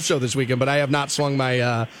the golf show this weekend, but I have not swung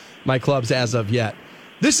my my clubs as of yet.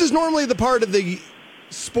 This is normally the part of the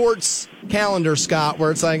sports calendar, Scott,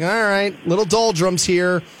 where it's like, all right, little doldrums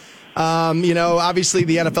here. Obviously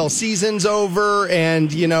the NFL season's over,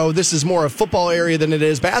 and this is more a football area than it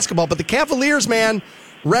is basketball. But the Cavaliers, man,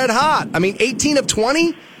 red hot. I mean, 18 of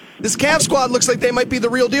 20. This Cav squad looks like they might be the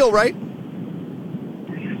real deal, right?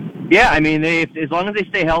 Yeah, I mean, as long as they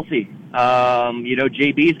stay healthy.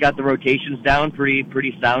 JB's got the rotations down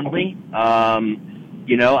pretty soundly.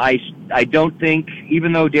 I don't think,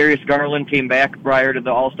 even though Darius Garland came back prior to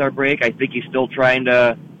the All-Star break, I think he's still trying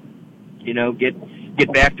to,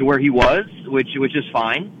 get back to where he was, which is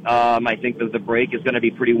fine. I think that the break is going to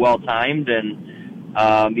be pretty well timed, and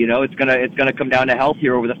it's gonna come down to health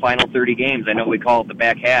here over the final 30 games. I know we call it the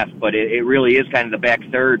back half, but it really is kind of the back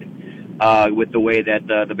third with the way that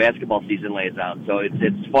the basketball season lays out. So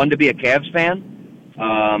it's fun to be a Cavs fan.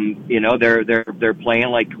 They're playing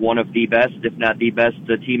like one of the best, if not the best,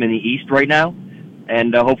 team in the East right now,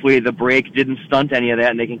 and hopefully the break didn't stunt any of that,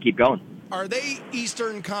 and they can keep going. Are they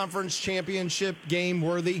Eastern Conference Championship game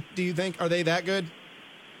worthy? Do you think? Are they that good?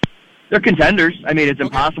 They're contenders. I mean, it's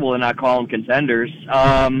impossible to not call them contenders.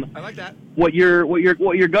 I like that. What you're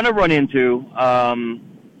going to run into,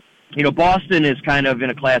 Boston is kind of in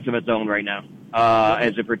a class of its own right now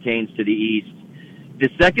as it pertains to the East. The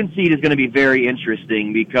second seed is going to be very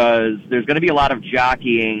interesting because there's going to be a lot of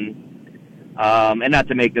jockeying, and not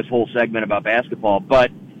to make this whole segment about basketball, but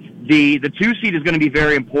the 2 seed is going to be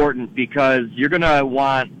very important because you're going to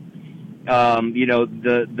want,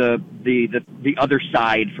 the other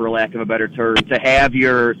side, for lack of a better term, to have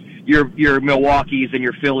your Milwaukee's and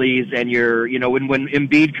your Phillies and your, when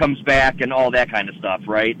Embiid comes back and all that kind of stuff,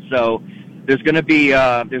 right? So there's going to be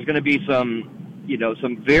some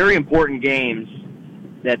very important games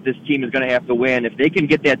that this team is going to have to win. If they can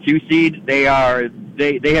get that 2 seed, they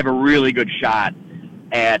have a really good shot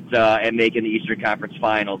at making the Eastern Conference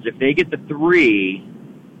Finals. If they get the 3,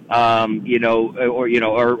 or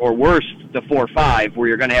worse, the 4-5, where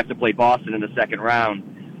you're going to have to play Boston in the second round,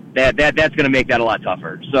 that's going to make that a lot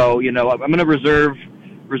tougher. So I'm going to reserve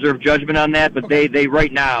judgment on that. But they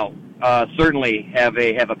right now certainly have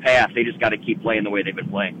a path. They just got to keep playing the way they've been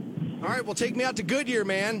playing. All right, well, take me out to Goodyear,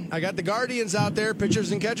 man. I got the Guardians out there,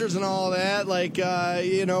 pitchers and catchers and all that. We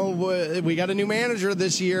got a new manager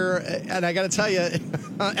this year, and I got to tell you,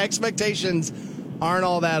 expectations aren't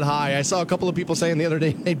all that high. I saw a couple of people saying the other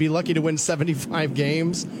day they'd be lucky to win 75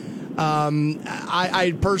 games.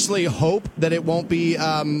 I personally hope that it won't be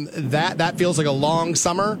that. That feels like a long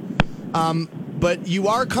summer. But you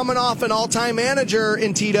are coming off an all-time manager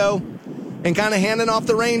in Tito, and kind of handing off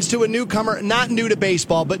the reins to a newcomer, not new to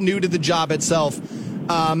baseball, but new to the job itself.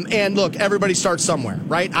 And look, everybody starts somewhere,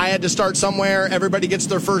 right? I had to start somewhere. Everybody gets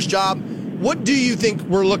their first job. What do you think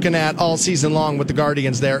we're looking at all season long with the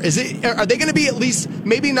Guardians there? Are they going to be at least,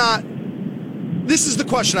 maybe not? This is the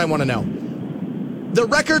question I want to know. The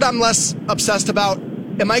record I'm less obsessed about.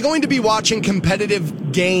 Am I going to be watching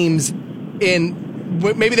competitive games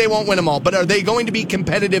maybe they won't win them all, but are they going to be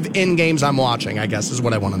competitive in games I'm watching, I guess, is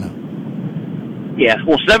what I want to know. Yeah,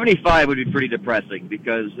 well, 75 would be pretty depressing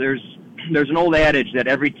because there's an old adage that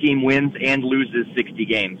every team wins and loses 60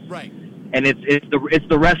 games. Right. And it's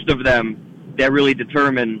the rest of them that really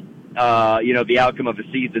determine the outcome of the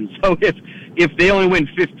season. So if they only win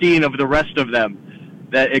 15 of the rest of them,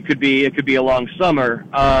 that it could be a long summer.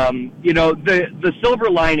 The silver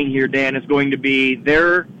lining here, Dan, is going to be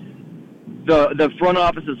the front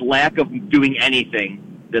office's lack of doing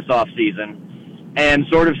anything this off season. And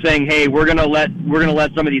sort of saying, hey, we're gonna let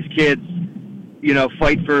some of these kids,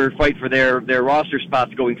 fight for their roster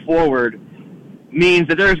spots going forward, means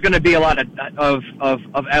that there's going to be a lot of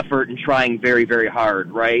effort and trying very, very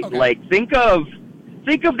hard, right? Okay. Like think of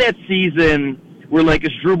that season where like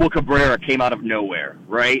Asdrubal Cabrera came out of nowhere,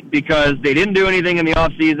 right? Because they didn't do anything in the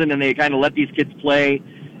off season and they kind of let these kids play,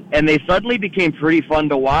 and they suddenly became pretty fun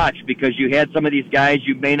to watch because you had some of these guys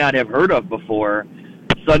you may not have heard of before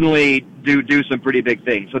suddenly do some pretty big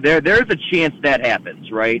things. So there's a chance that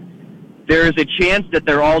happens, right? There's a chance that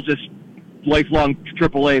they're all just lifelong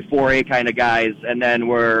AAA, 4A kind of guys, and then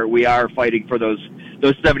we are fighting for those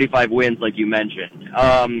 75 wins like you mentioned.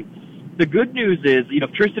 The good news is,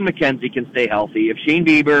 if Tristan McKenzie can stay healthy, if Shane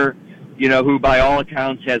Bieber who by all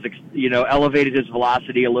accounts has, elevated his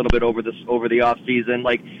velocity a little bit over the off season.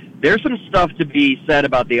 Like, there's some stuff to be said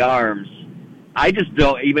about the arms. I just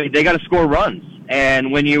don't. They got to score runs,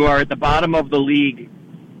 and when you are at the bottom of the league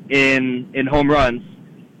in home runs,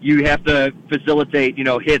 you have to facilitate,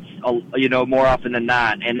 hits, more often than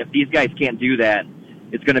not. And if these guys can't do that,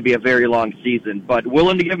 it's going to be a very long season. But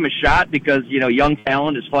willing to give them a shot because, young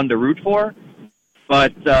talent is fun to root for.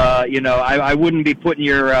 But, I wouldn't be putting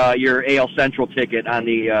your AL Central ticket on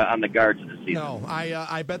the Guards this season. No,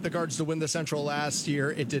 I bet the Guards to win the Central last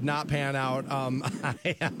year. It did not pan out.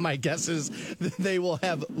 My guess is they will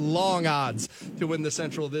have long odds to win the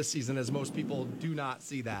Central this season, as most people do not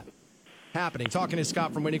see that happening. Talking to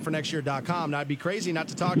Scott from waitingfornextyear.com. Now, I'd be crazy not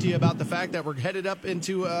to talk to you about the fact that we're headed up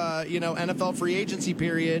into, NFL free agency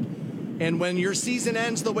period. And when your season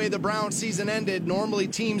ends the way the Browns season ended, normally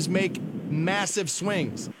teams make massive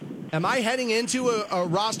swings. Am I heading into a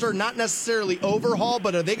roster not necessarily overhaul,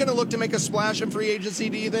 but are they going to look to make a splash in free agency,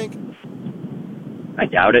 do you think? I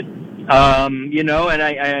doubt it. And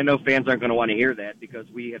I know fans aren't going to want to hear that because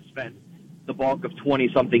we have spent the bulk of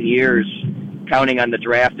 20-something years counting on the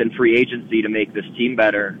draft and free agency to make this team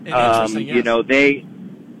better. Yes. You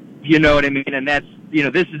know what I mean? And that's,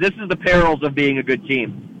 this is the perils of being a good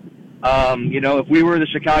team. If we were the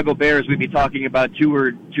Chicago Bears, we'd be talking about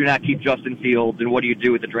do not keep Justin Fields and what do you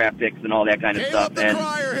do with the draft picks and all that kind of stuff. The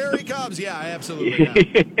crier, here he comes. Yeah, absolutely. Yeah.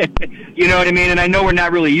 You know what I mean? And I know we're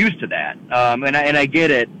not really used to that. And I get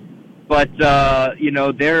it. But,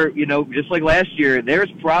 just like last year, there's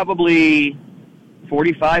probably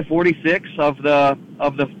 45, 46 of the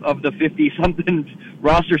 50-something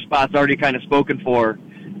roster spots already kind of spoken for,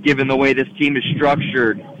 given the way this team is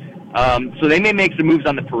structured. So they may make some moves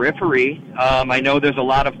on the periphery. I know there's a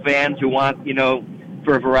lot of fans who want,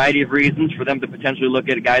 for a variety of reasons, for them to potentially look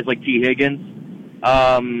at guys like T. Higgins.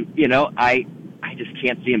 I just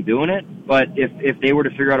can't see him doing it. But if they were to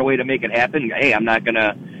figure out a way to make it happen, hey, I'm not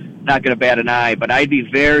gonna bat an eye. But I'd be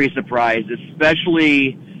very surprised,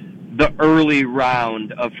 especially the early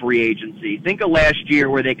round of free agency. Think of last year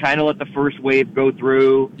where they kind of let the first wave go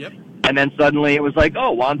through. Yep. And then suddenly it was like,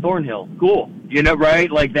 oh, Juan Thornhill, cool. Right?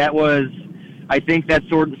 Like that was, I think that's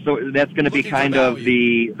that's going to be kind of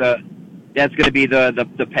that's going to be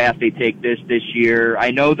the path they take this year.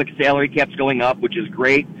 I know the salary cap's going up, which is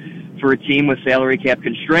great for a team with salary cap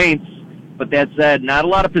constraints. But that said, not a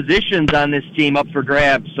lot of positions on this team up for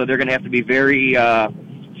grabs, so they're going to have to be very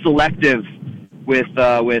selective with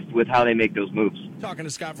how they make those moves. Talking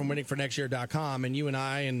to Scott from waitingfornextyear.com, and you and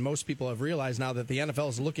I and most people have realized now that the NFL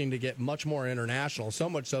is looking to get much more international, so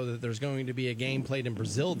much so that there's going to be a game played in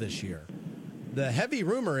Brazil this year. The heavy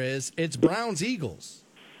rumor is it's Browns-Eagles.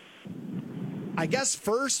 I guess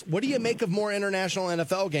first, what do you make of more international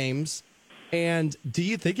NFL games? And do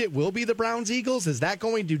you think it will be the Browns-Eagles? Is that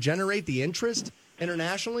going to generate the interest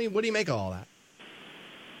internationally? What do you make of all that?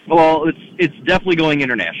 Well, it's definitely going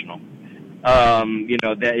international.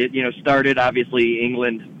 Started obviously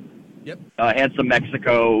England. Yep. Had some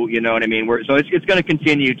Mexico. You know what I mean. So it's going to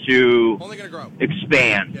continue to only going to grow,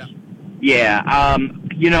 expand. Yeah.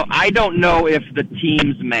 I don't know if the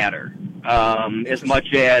teams matter as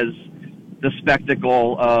much as the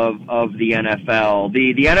spectacle of the NFL.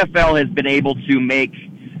 The NFL has been able to make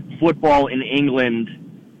football in England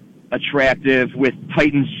attractive with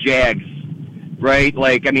Titans-Jags. Right,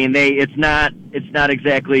 like I mean, it's not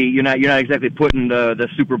exactly you're not exactly putting the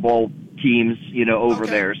Super Bowl teams over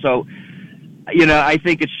there. So, I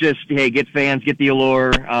think it's just hey, get fans, get the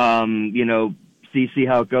allure, see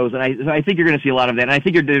how it goes, and I think you're going to see a lot of that. And I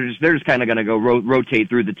think they're just kind of going to go rotate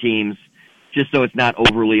through the teams, just so it's not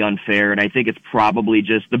overly unfair. And I think it's probably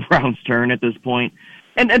just the Browns' turn at this point.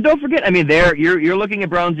 And don't forget, I mean, you're looking at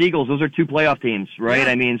Browns-Eagles; those are two playoff teams, right?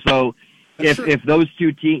 Yeah. I mean, so. If those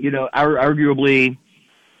two teams, are arguably,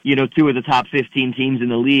 two of the top 15 teams in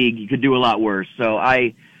the league, you could do a lot worse. So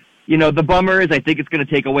the bummer is I think it's going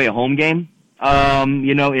to take away a home game.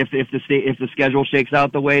 If the schedule shakes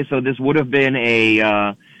out the way, so this would have been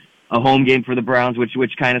a home game for the Browns,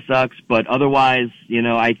 which kind of sucks. But otherwise,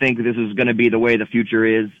 I think this is going to be the way the future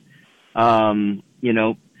is.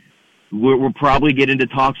 We'll probably get into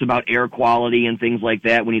talks about air quality and things like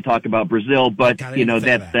that when you talk about Brazil. But,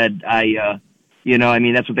 that said,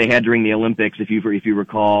 that's what they had during the Olympics, if you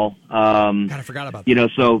recall. Kind of forgot about that.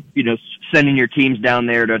 So, sending your teams down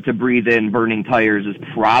there to breathe in burning tires is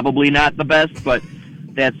probably not the best. But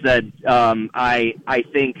that said, I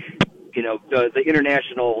think, the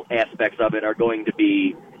international aspects of it are going to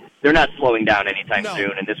be they're not slowing down anytime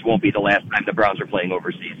soon, and this won't be the last time the Browns are playing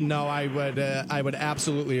overseas. No, I would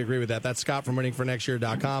absolutely agree with that. That's Scott from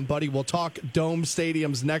waitingfornextyear.com. Buddy, we'll talk Dome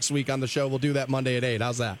Stadiums next week on the show. We'll do that Monday at 8.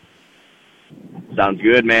 How's that? Sounds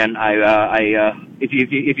good, man.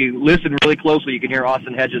 If you listen really closely, you can hear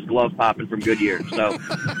Austin Hedges' glove popping from Goodyear. So,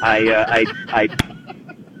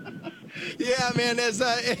 yeah, man.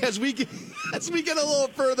 As we get a little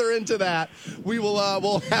further into that,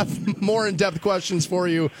 we'll have more in-depth questions for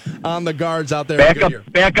you on the guards out there.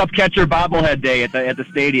 Backup catcher bobblehead day at the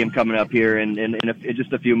stadium coming up here in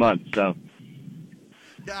just a few months. So,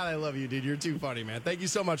 God, I love you, dude. You're too funny, man. Thank you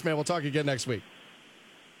so much, man. We'll talk again next week.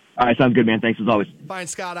 All right, sounds good, man. Thanks as always. Find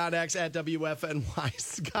Scott on X at WFNY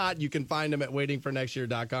Scott. You can find him at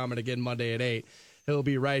waitingfornextyear.com. And again, Monday at 8. He'll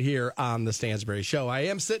be right here on The Stansberry Show. I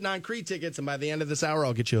am sitting on Creed tickets, and by the end of this hour,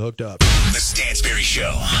 I'll get you hooked up. The Stansberry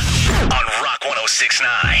Show on Rock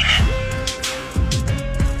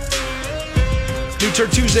 106.9. New Tour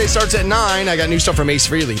Tuesday starts at 9. I got new stuff from Ace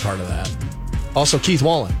Frehley, part of that. Also, Keith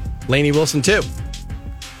Wallen. Lainey Wilson, too.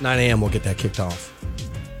 9 a.m. we'll get that kicked off.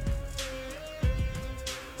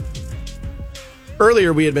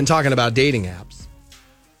 Earlier, we had been talking about dating apps.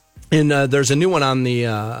 And there's a new one on the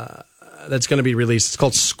that's going to be released. It's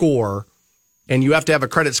called Score. And you have to have a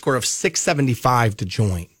credit score of 675 to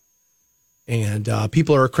join. And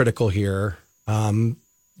people are critical here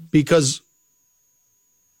because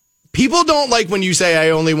people don't like when you say,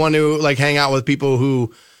 I only want to like hang out with people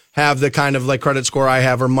who have the kind of like credit score I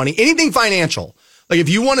have or money. Anything financial. Like if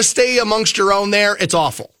you want to stay amongst your own there, it's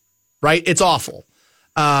awful, right? It's awful.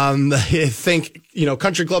 Think,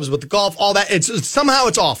 country clubs with the golf, all that. It's somehow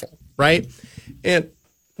it's awful, right? And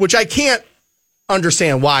which I can't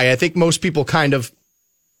understand why. I think most people kind of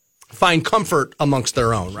find comfort amongst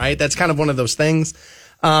their own, right? That's kind of one of those things.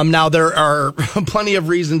 Now there are plenty of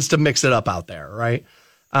reasons to mix it up out there, right?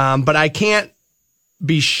 But I can't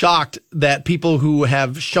be shocked that people who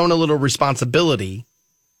have shown a little responsibility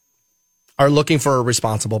are looking for a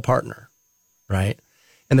responsible partner, right?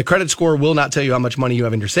 And the credit score will not tell you how much money you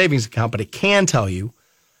have in your savings account, but it can tell you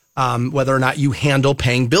whether or not you handle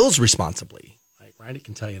paying bills responsibly, right? It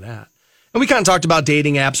can tell you that. And we kind of talked about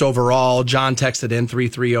dating apps overall. John texted in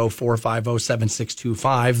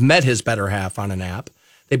 330-450-7625, met his better half on an app.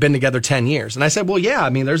 They've been together 10 years. And I said, well, yeah, I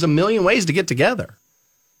mean, there's a million ways to get together,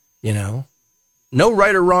 No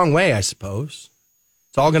right or wrong way, I suppose.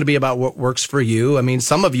 It's all going to be about what works for you. I mean,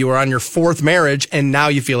 some of you are on your fourth marriage and now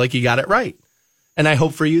you feel like you got it right. And I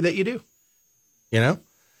hope for you that you do,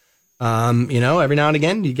 every now and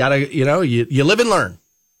again, you gotta, you live and learn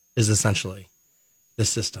is essentially the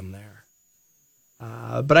system there.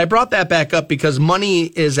 But I brought that back up because money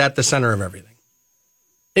is at the center of everything.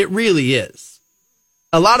 It really is.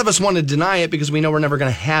 A lot of us want to deny it because we know we're never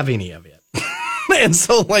going to have any of it. And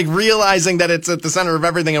so like realizing that it's at the center of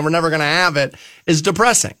everything and we're never going to have it is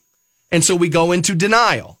depressing. And so we go into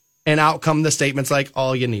denial and out come the statements like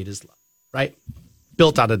all you need is love, right?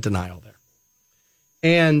 Built out of denial there.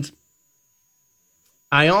 And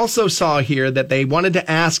I also saw here that they wanted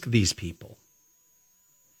to ask these people,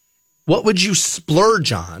 what would you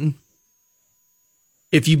splurge on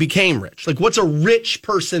if you became rich? Like, what's a rich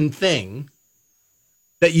person thing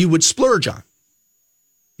that you would splurge on?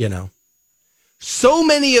 So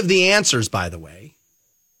many of the answers, by the way,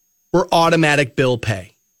 were automatic bill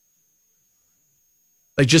pay.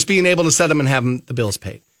 Like just being able to set them and have the bills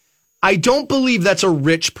paid. I don't believe that's a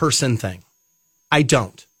rich person thing. I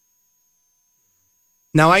don't.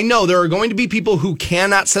 Now, I know there are going to be people who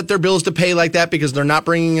cannot set their bills to pay like that because they're not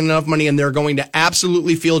bringing in enough money and they're going to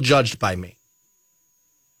absolutely feel judged by me.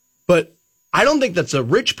 But I don't think that's a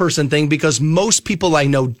rich person thing because most people I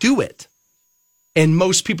know do it. And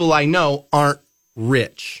most people I know aren't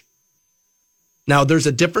rich. Now, there's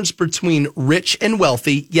a difference between rich and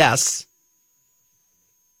wealthy. Yes.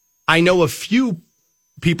 I know a few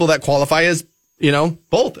people that qualify as,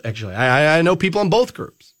 both, actually. I know people in both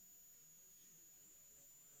groups.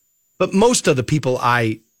 But most of the people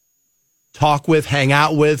I talk with, hang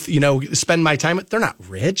out with, spend my time with, they're not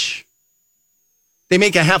rich. They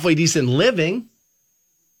make a halfway decent living.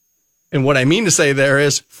 And what I mean to say there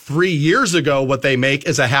is 3 years ago, what they make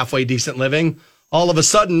is a halfway decent living. All of a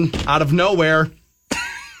sudden, out of nowhere,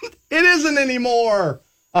 it isn't anymore.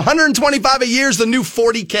 125 a year is the new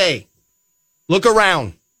 40K. Look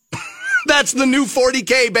around. That's the new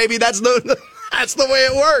 40K, baby. That's the way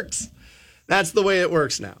it works. That's the way it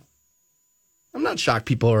works now. I'm not shocked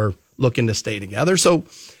people are looking to stay together. So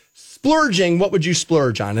splurging, what would you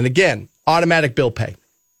splurge on? And again, automatic bill pay.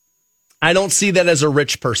 I don't see that as a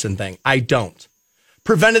rich person thing. I don't.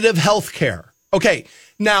 Preventative health care. Okay,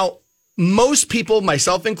 now most people,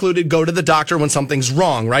 myself included, go to the doctor when something's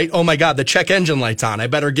wrong, right? Oh my God, the check engine light's on. I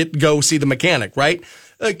better go see the mechanic, right?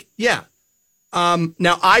 Like, yeah.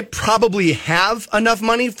 Now I probably have enough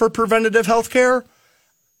money for preventative health care.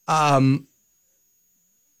 I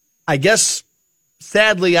guess,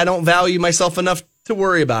 sadly, I don't value myself enough to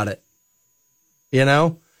worry about it. You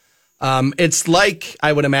know? It's like,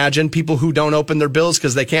 I would imagine, people who don't open their bills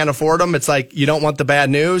because they can't afford them. It's like, you don't want the bad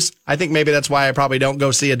news. I think maybe that's why I probably don't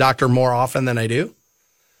go see a doctor more often than I do.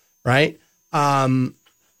 Right?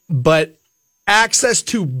 But access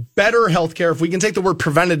to better healthcare, if we can take the word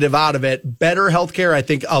preventative out of it, better healthcare, I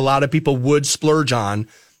think a lot of people would splurge on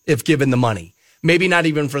if given the money. Maybe not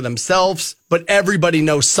even for themselves, but everybody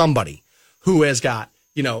knows somebody who has got,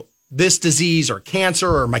 this disease or cancer,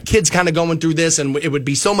 or my kid's kind of going through this, and it would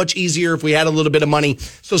be so much easier if we had a little bit of money.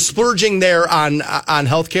 So splurging there on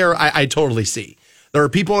healthcare, I totally see. There are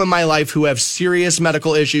people in my life who have serious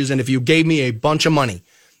medical issues, and if you gave me a bunch of money,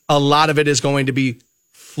 a lot of it is going to be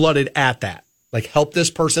flooded at that. Like, help this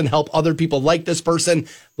person, help other people like this person.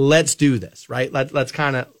 Let's do this, right? Let's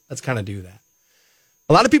kind of do that.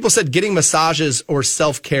 A lot of people said getting massages or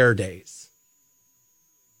self-care days.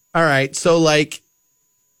 All right, so like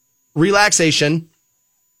relaxation,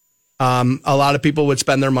 a lot of people would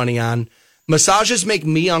spend their money on. Massages make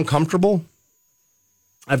me uncomfortable.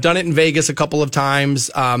 I've done it in Vegas a couple of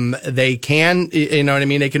times. They can, you know what I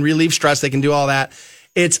mean? They can relieve stress. They can do all that.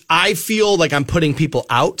 I feel like I'm putting people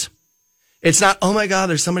out. It's not, oh my God,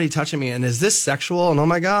 there's somebody touching me, and is this sexual? And oh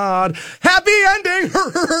my God, happy ending.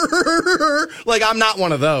 Like, I'm not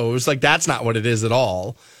one of those. Like, that's not what it is at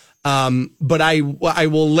all. But I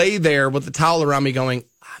will lay there with the towel around me going,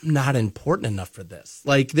 I'm not important enough for this.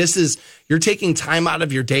 Like, you're taking time out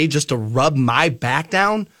of your day just to rub my back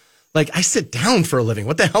down. Like, I sit down for a living.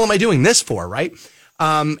 What the hell am I doing this for? Right.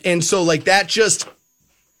 And so like that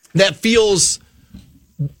feels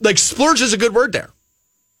like splurge is a good word there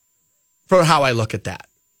for how I look at that,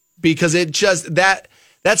 because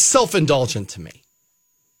that's self-indulgent to me.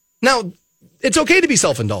 Now, it's okay to be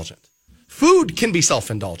self-indulgent. Food can be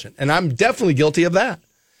self-indulgent, and I'm definitely guilty of that.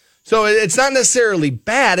 So it's not necessarily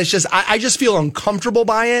bad. It's just, I just feel uncomfortable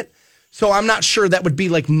by it. So I'm not sure that would be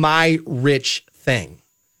like my rich thing.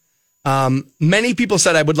 Many people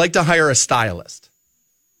said I would like to hire a stylist.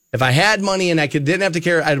 If I had money and didn't have to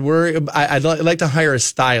care, I'd like to hire a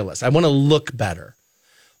stylist. I want to look better.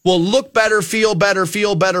 Well, look better, feel better,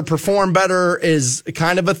 perform better is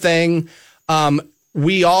kind of a thing.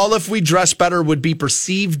 We all, if we dress better, would be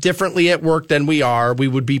perceived differently at work than we are. We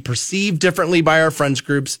would be perceived differently by our friends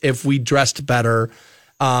groups if we dressed better.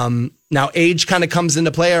 Now, age kind of comes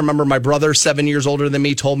into play. I remember my brother, 7 years older than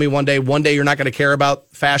me, told me one day you're not going to care about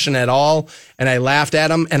fashion at all. And I laughed at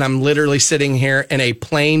him, and I'm literally sitting here in a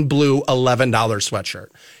plain blue $11 sweatshirt.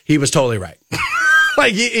 He was totally right.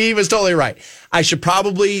 Like, he was totally right. I should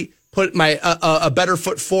probably put my a better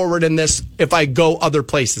foot forward in this if I go other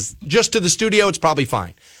places. Just to the studio, it's probably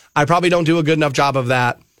fine. I probably don't do a good enough job of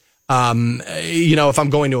that. If I'm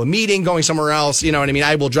going to a meeting, going somewhere else, you know what I mean?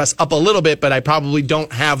 I will dress up a little bit, but I probably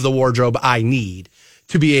don't have the wardrobe I need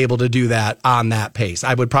to be able to do that on that pace.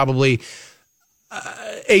 I would probably,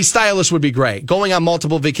 a stylist would be great. Going on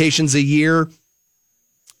multiple vacations a year,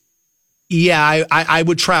 yeah, I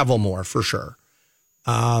would travel more for sure.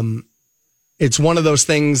 It's one of those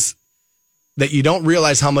things that you don't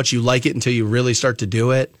realize how much you like it until you really start to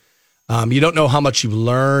do it. You don't know how much you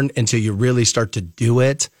learn until you really start to do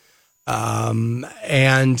it.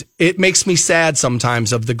 And it makes me sad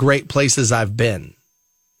sometimes of the great places I've been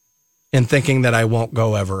and thinking that I won't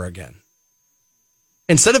go ever again.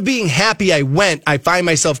 Instead of being happy I went, I find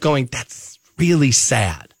myself going, that's really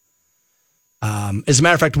sad. As a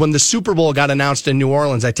matter of fact, when the Super Bowl got announced in New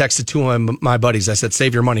Orleans, I texted two of my buddies. I said,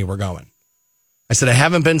 save your money, we're going. I said, I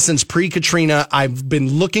haven't been since pre-Katrina. I've been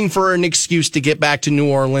looking for an excuse to get back to New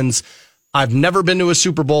Orleans. I've never been to a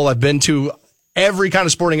Super Bowl. I've been to every kind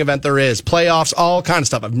of sporting event there is, playoffs, all kind of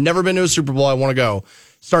stuff. I've never been to a Super Bowl. I want to go.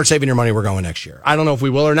 Start saving your money. We're going next year. I don't know if we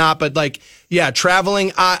will or not, but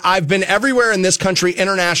traveling. I've been everywhere in this country.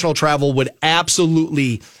 International travel would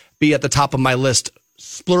absolutely be at the top of my list,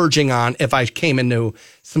 splurging on if I came into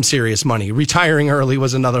some serious money. Retiring early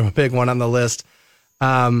was another big one on the list.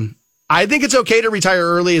 I think it's okay to retire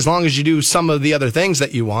early as long as you do some of the other things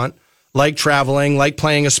that you want, like traveling, like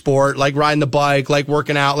playing a sport, like riding the bike, like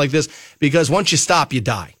working out, like this, because once you stop, you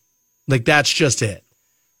die. Like, that's just it.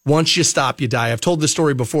 Once you stop, you die. I've told this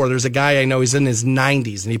story before. There's a guy I know, he's in his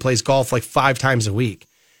 90s and he plays golf like 5 times a week.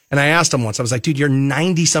 And I asked him once, I was like, dude, you're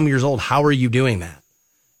 90 some years old. How are you doing that?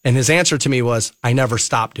 And his answer to me was, I never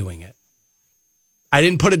stopped doing it. I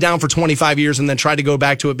didn't put it down for 25 years and then try to go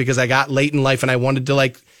back to it because I got late in life and I wanted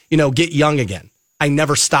to get young again. I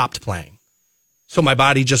never stopped playing. So my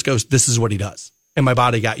body just goes, this is what he does. And my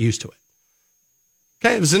body got used to it.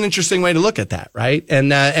 Okay, it was an interesting way to look at that, right?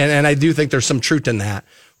 And I do think there's some truth in that,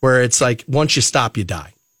 where it's like once you stop, you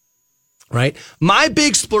die, right? My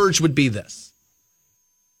big splurge would be this.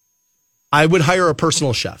 I would hire a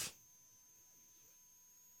personal chef.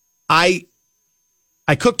 I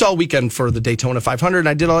cooked all weekend for the Daytona 500, and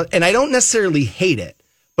I did all, and I don't necessarily hate it,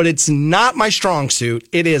 but it's not my strong suit.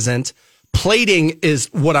 It isn't. Plating is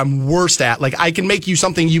what I'm worst at. Like, I can make you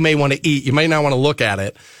something you may want to eat. You might not want to look at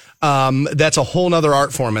it. That's a whole nother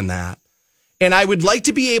art form in that. And I would like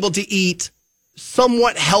to be able to eat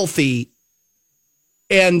somewhat healthy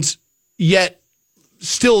and yet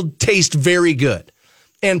still taste very good.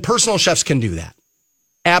 And personal chefs can do that.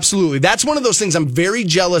 Absolutely. That's one of those things I'm very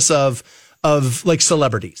jealous of like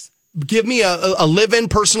celebrities. Give me a live-in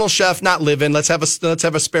personal chef, not live-in. Let's have a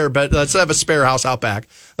spare bed. Let's have a spare house out back.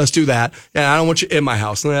 Let's do that. And I don't want you in my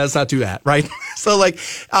house. Let's not do that. Right. So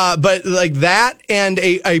but like that and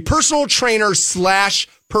a personal trainer /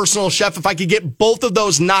 personal chef. If I could get both of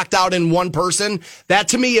those knocked out in one person, that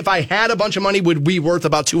to me, if I had a bunch of money, would be worth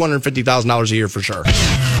about $250,000 a year for sure.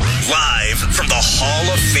 Live from the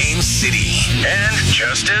Hall of Fame City. And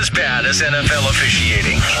just as bad as NFL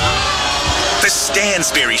officiating. The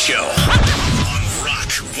Stansberry Show on Rock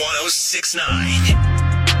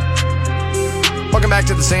 106.9. Welcome back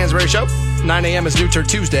to the Stansberry Show. 9 a.m. is New Turd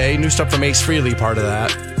Tuesday. New stuff from Ace Frehley, part of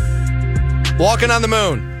that. Walking on the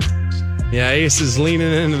Moon. Yeah, Ace is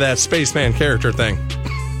leaning into that spaceman character thing.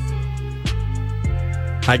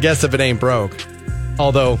 I guess if it ain't broke.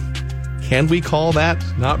 Although, can we call that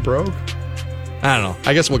not broke? I don't know.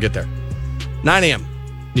 I guess we'll get there. 9 a.m.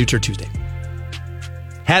 New Turd Tuesday.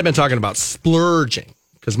 Had been talking about splurging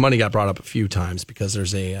because money got brought up a few times because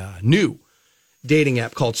there's a new dating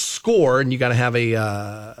app called Score, and you got to have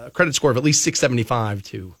a credit score of at least 675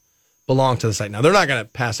 to belong to the site. Now, they're not going to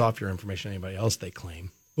pass off your information to anybody else, they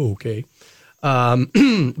claim. Okay.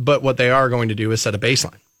 But what they are going to do is set a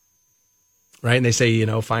baseline, right? And they say,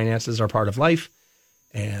 finances are part of life.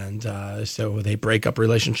 And so they break up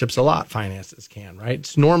relationships a lot. Finances can, right?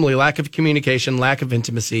 It's normally lack of communication, lack of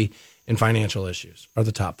intimacy, and financial issues are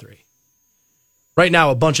the top three. Right now,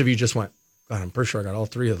 a bunch of you just went, God, I'm pretty sure I got all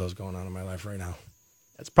three of those going on in my life right now.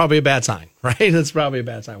 That's probably a bad sign, right? That's probably a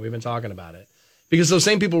bad sign. We've been talking about it. Because those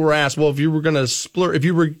same people were asked, well, if you were going to splurge, if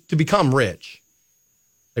you were to become rich,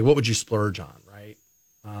 like what would you splurge on, right?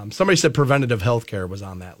 Somebody said preventative health care was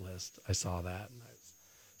on that list. I saw that. And I was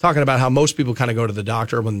talking about how most people kind of go to the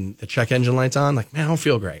doctor when the check engine light's on. Like, man, I don't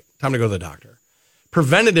feel great. Time to go to the doctor.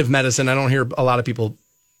 Preventative medicine, I don't hear a lot of people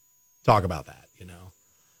talk about that,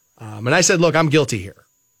 and I said, look, I'm guilty here.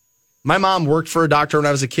 My mom worked for a doctor when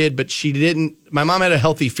I was a kid, but my mom had a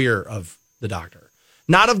healthy fear of the doctor.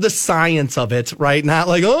 Not of the science of it, right? Not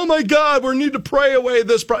like, oh my God, we need to pray away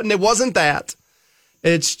this. And it wasn't that.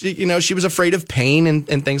 It's, she was afraid of pain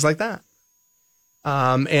and things like that.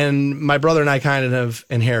 And my brother and I kind of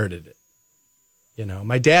inherited it.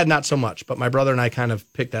 My dad, not so much, but my brother and I kind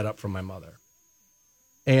of picked that up from my mother.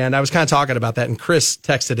 And I was kind of talking about that, and Chris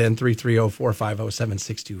texted in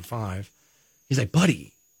 330-450-7625. He's like,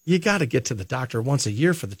 buddy, you got to get to the doctor once a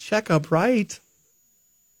year for the checkup, right?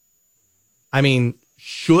 I mean,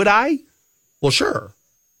 should I? Well, sure.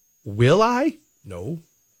 Will I? No.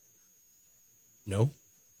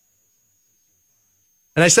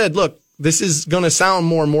 And I said, look, this is going to sound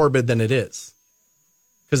more morbid than it is.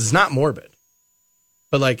 Because it's not morbid.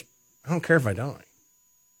 But, I don't care if I die.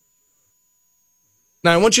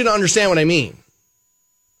 Now, I want you to understand what I mean.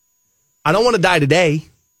 I don't want to die today.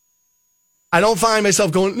 I don't find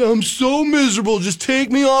myself going, I'm so miserable, just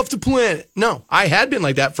take me off the planet. No, I had been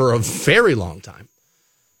like that for a very long time.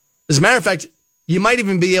 As a matter of fact, you might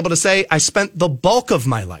even be able to say I spent the bulk of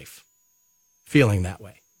my life feeling that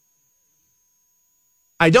way.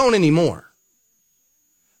 I don't anymore.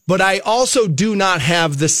 But I also do not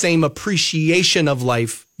have the same appreciation of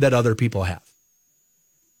life that other people have.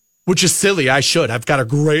 Which is silly. I should. I've got a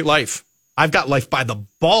great life. I've got life by the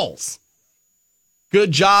balls.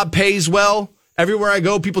 Good job, pays well. Everywhere I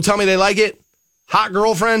go, people tell me they like it. Hot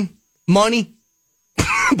girlfriend, money,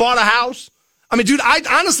 bought a house. I mean, dude,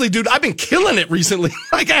 I've been killing it recently.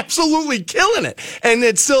 Absolutely killing it. And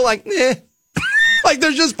it's still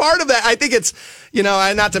there's just part of that. I think it's,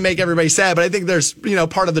 not to make everybody sad, but I think there's,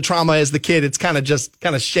 part of the trauma as the kid. It's kind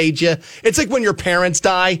of shades you. It's like when your parents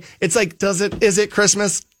die. It's like, is it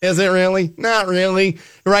Christmas? Is it really? Not really.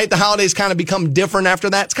 Right? The holidays kind of become different after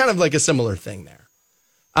that. It's kind of like a similar thing there.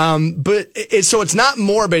 So it's not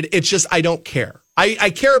morbid. It's just, I don't care.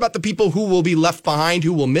 I care about the people who will be left behind,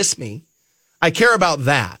 who will miss me. I care about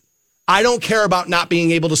that. I don't care about not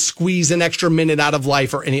being able to squeeze an extra minute out of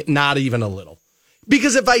life or not even a little.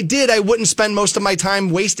 Because if I did, I wouldn't spend most of my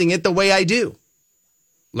time wasting it the way I do.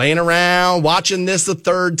 Laying around, watching this a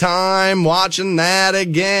third time, watching that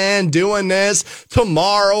again, doing this.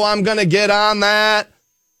 Tomorrow I'm going to get on that.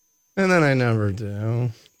 And then I never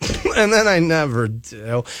do. And then I never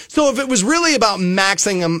do. So if it was really about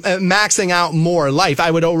maxing out more life, I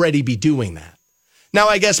would already be doing that. Now,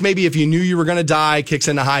 I guess maybe if you knew you were going to die, kicks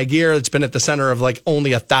into high gear. It's been at the center of like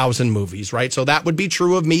only 1,000 movies, right? So that would be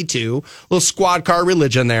true of me too. Little squad car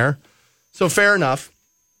religion there. So fair enough.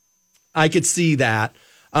 I could see that.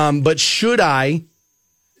 But should I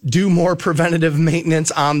do more preventative maintenance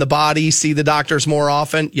on the body, see the doctors more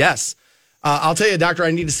often? Yes. I'll tell you, a doctor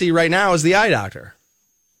I need to see right now is the eye doctor.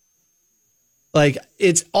 Like,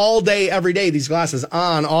 it's all day, every day, these glasses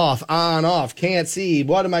on, off, can't see.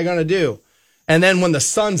 What am I going to do? And then when the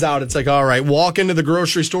sun's out, it's like, all right, walk into the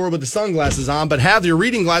grocery store with the sunglasses on, but have your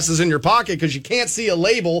reading glasses in your pocket because you can't see a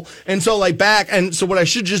label. And so so what I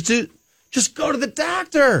should just do, just go to the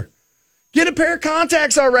doctor. Get a pair of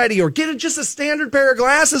contacts already, or get just a standard pair of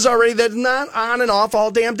glasses already that's not on and off all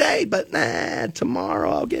damn day. But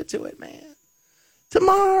tomorrow I'll get to it, man.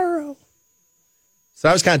 Tomorrow. So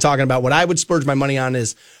I was kind of talking about what I would splurge my money on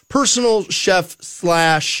is personal chef /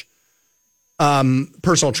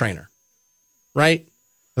 personal trainer, right?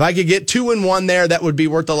 If I could get 2 in 1 there, that would be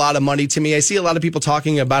worth a lot of money to me. I see a lot of people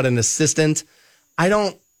talking about an assistant.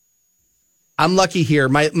 I'm lucky here.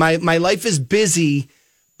 My life is busy,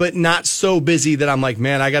 but not so busy that I'm like,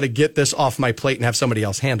 man, I got to get this off my plate and have somebody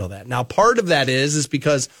else handle that. Now, part of that is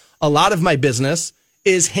because a lot of my business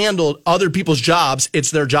is handled other people's jobs. It's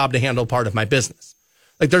their job to handle part of my business.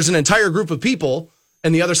 Like there's an entire group of people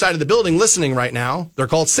on the other side of the building listening right now. They're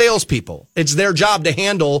called salespeople. It's their job to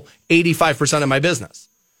handle 85% of my business.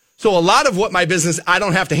 So a lot of what my business, I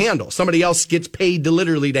don't have to handle. Somebody else gets paid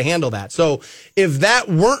literally to handle that. So if that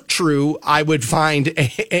weren't true, I would find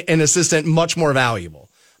an assistant much more valuable.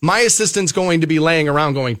 My assistant's going to be laying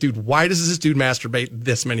around going, dude, why does this dude masturbate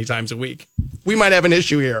this many times a week? We might have an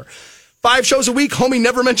issue here. 5 shows a week, homie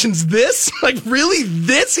never mentions this? Like, really?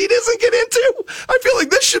 This he doesn't get into? I feel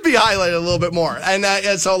like this should be highlighted a little bit more. And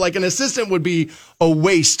so, like, an assistant would be a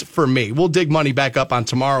waste for me. We'll dig money back up on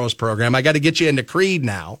tomorrow's program. I got to get you into Creed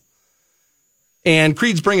now. And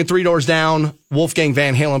Creed's bringing 3 Doors Down. Wolfgang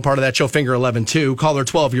Van Halen, part of that show, Finger 11 too. Caller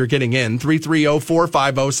 12, you're getting in.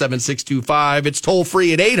 330-450-7625. It's toll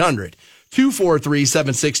free at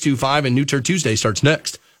 800-243-7625. And New Turd Tuesday starts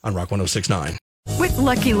next on Rock 106.9. With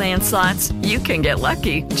Lucky Land Slots, you can get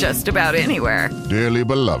lucky just about anywhere. Dearly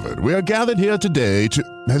beloved, we are gathered here today to...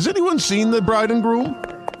 Has anyone seen the bride and groom?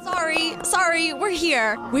 Sorry, we're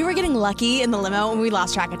here. We were getting lucky in the limo and we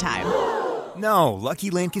lost track of time. No, Lucky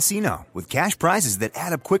Land Casino, with cash prizes that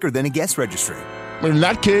add up quicker than a guest registry. In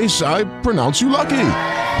that case, I pronounce you lucky.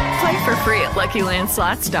 Play for free at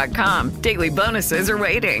LuckyLandSlots.com. Daily bonuses are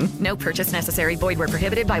waiting. No purchase necessary. Void where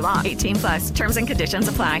prohibited by law. 18+. Terms and conditions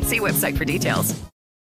apply. See website for details.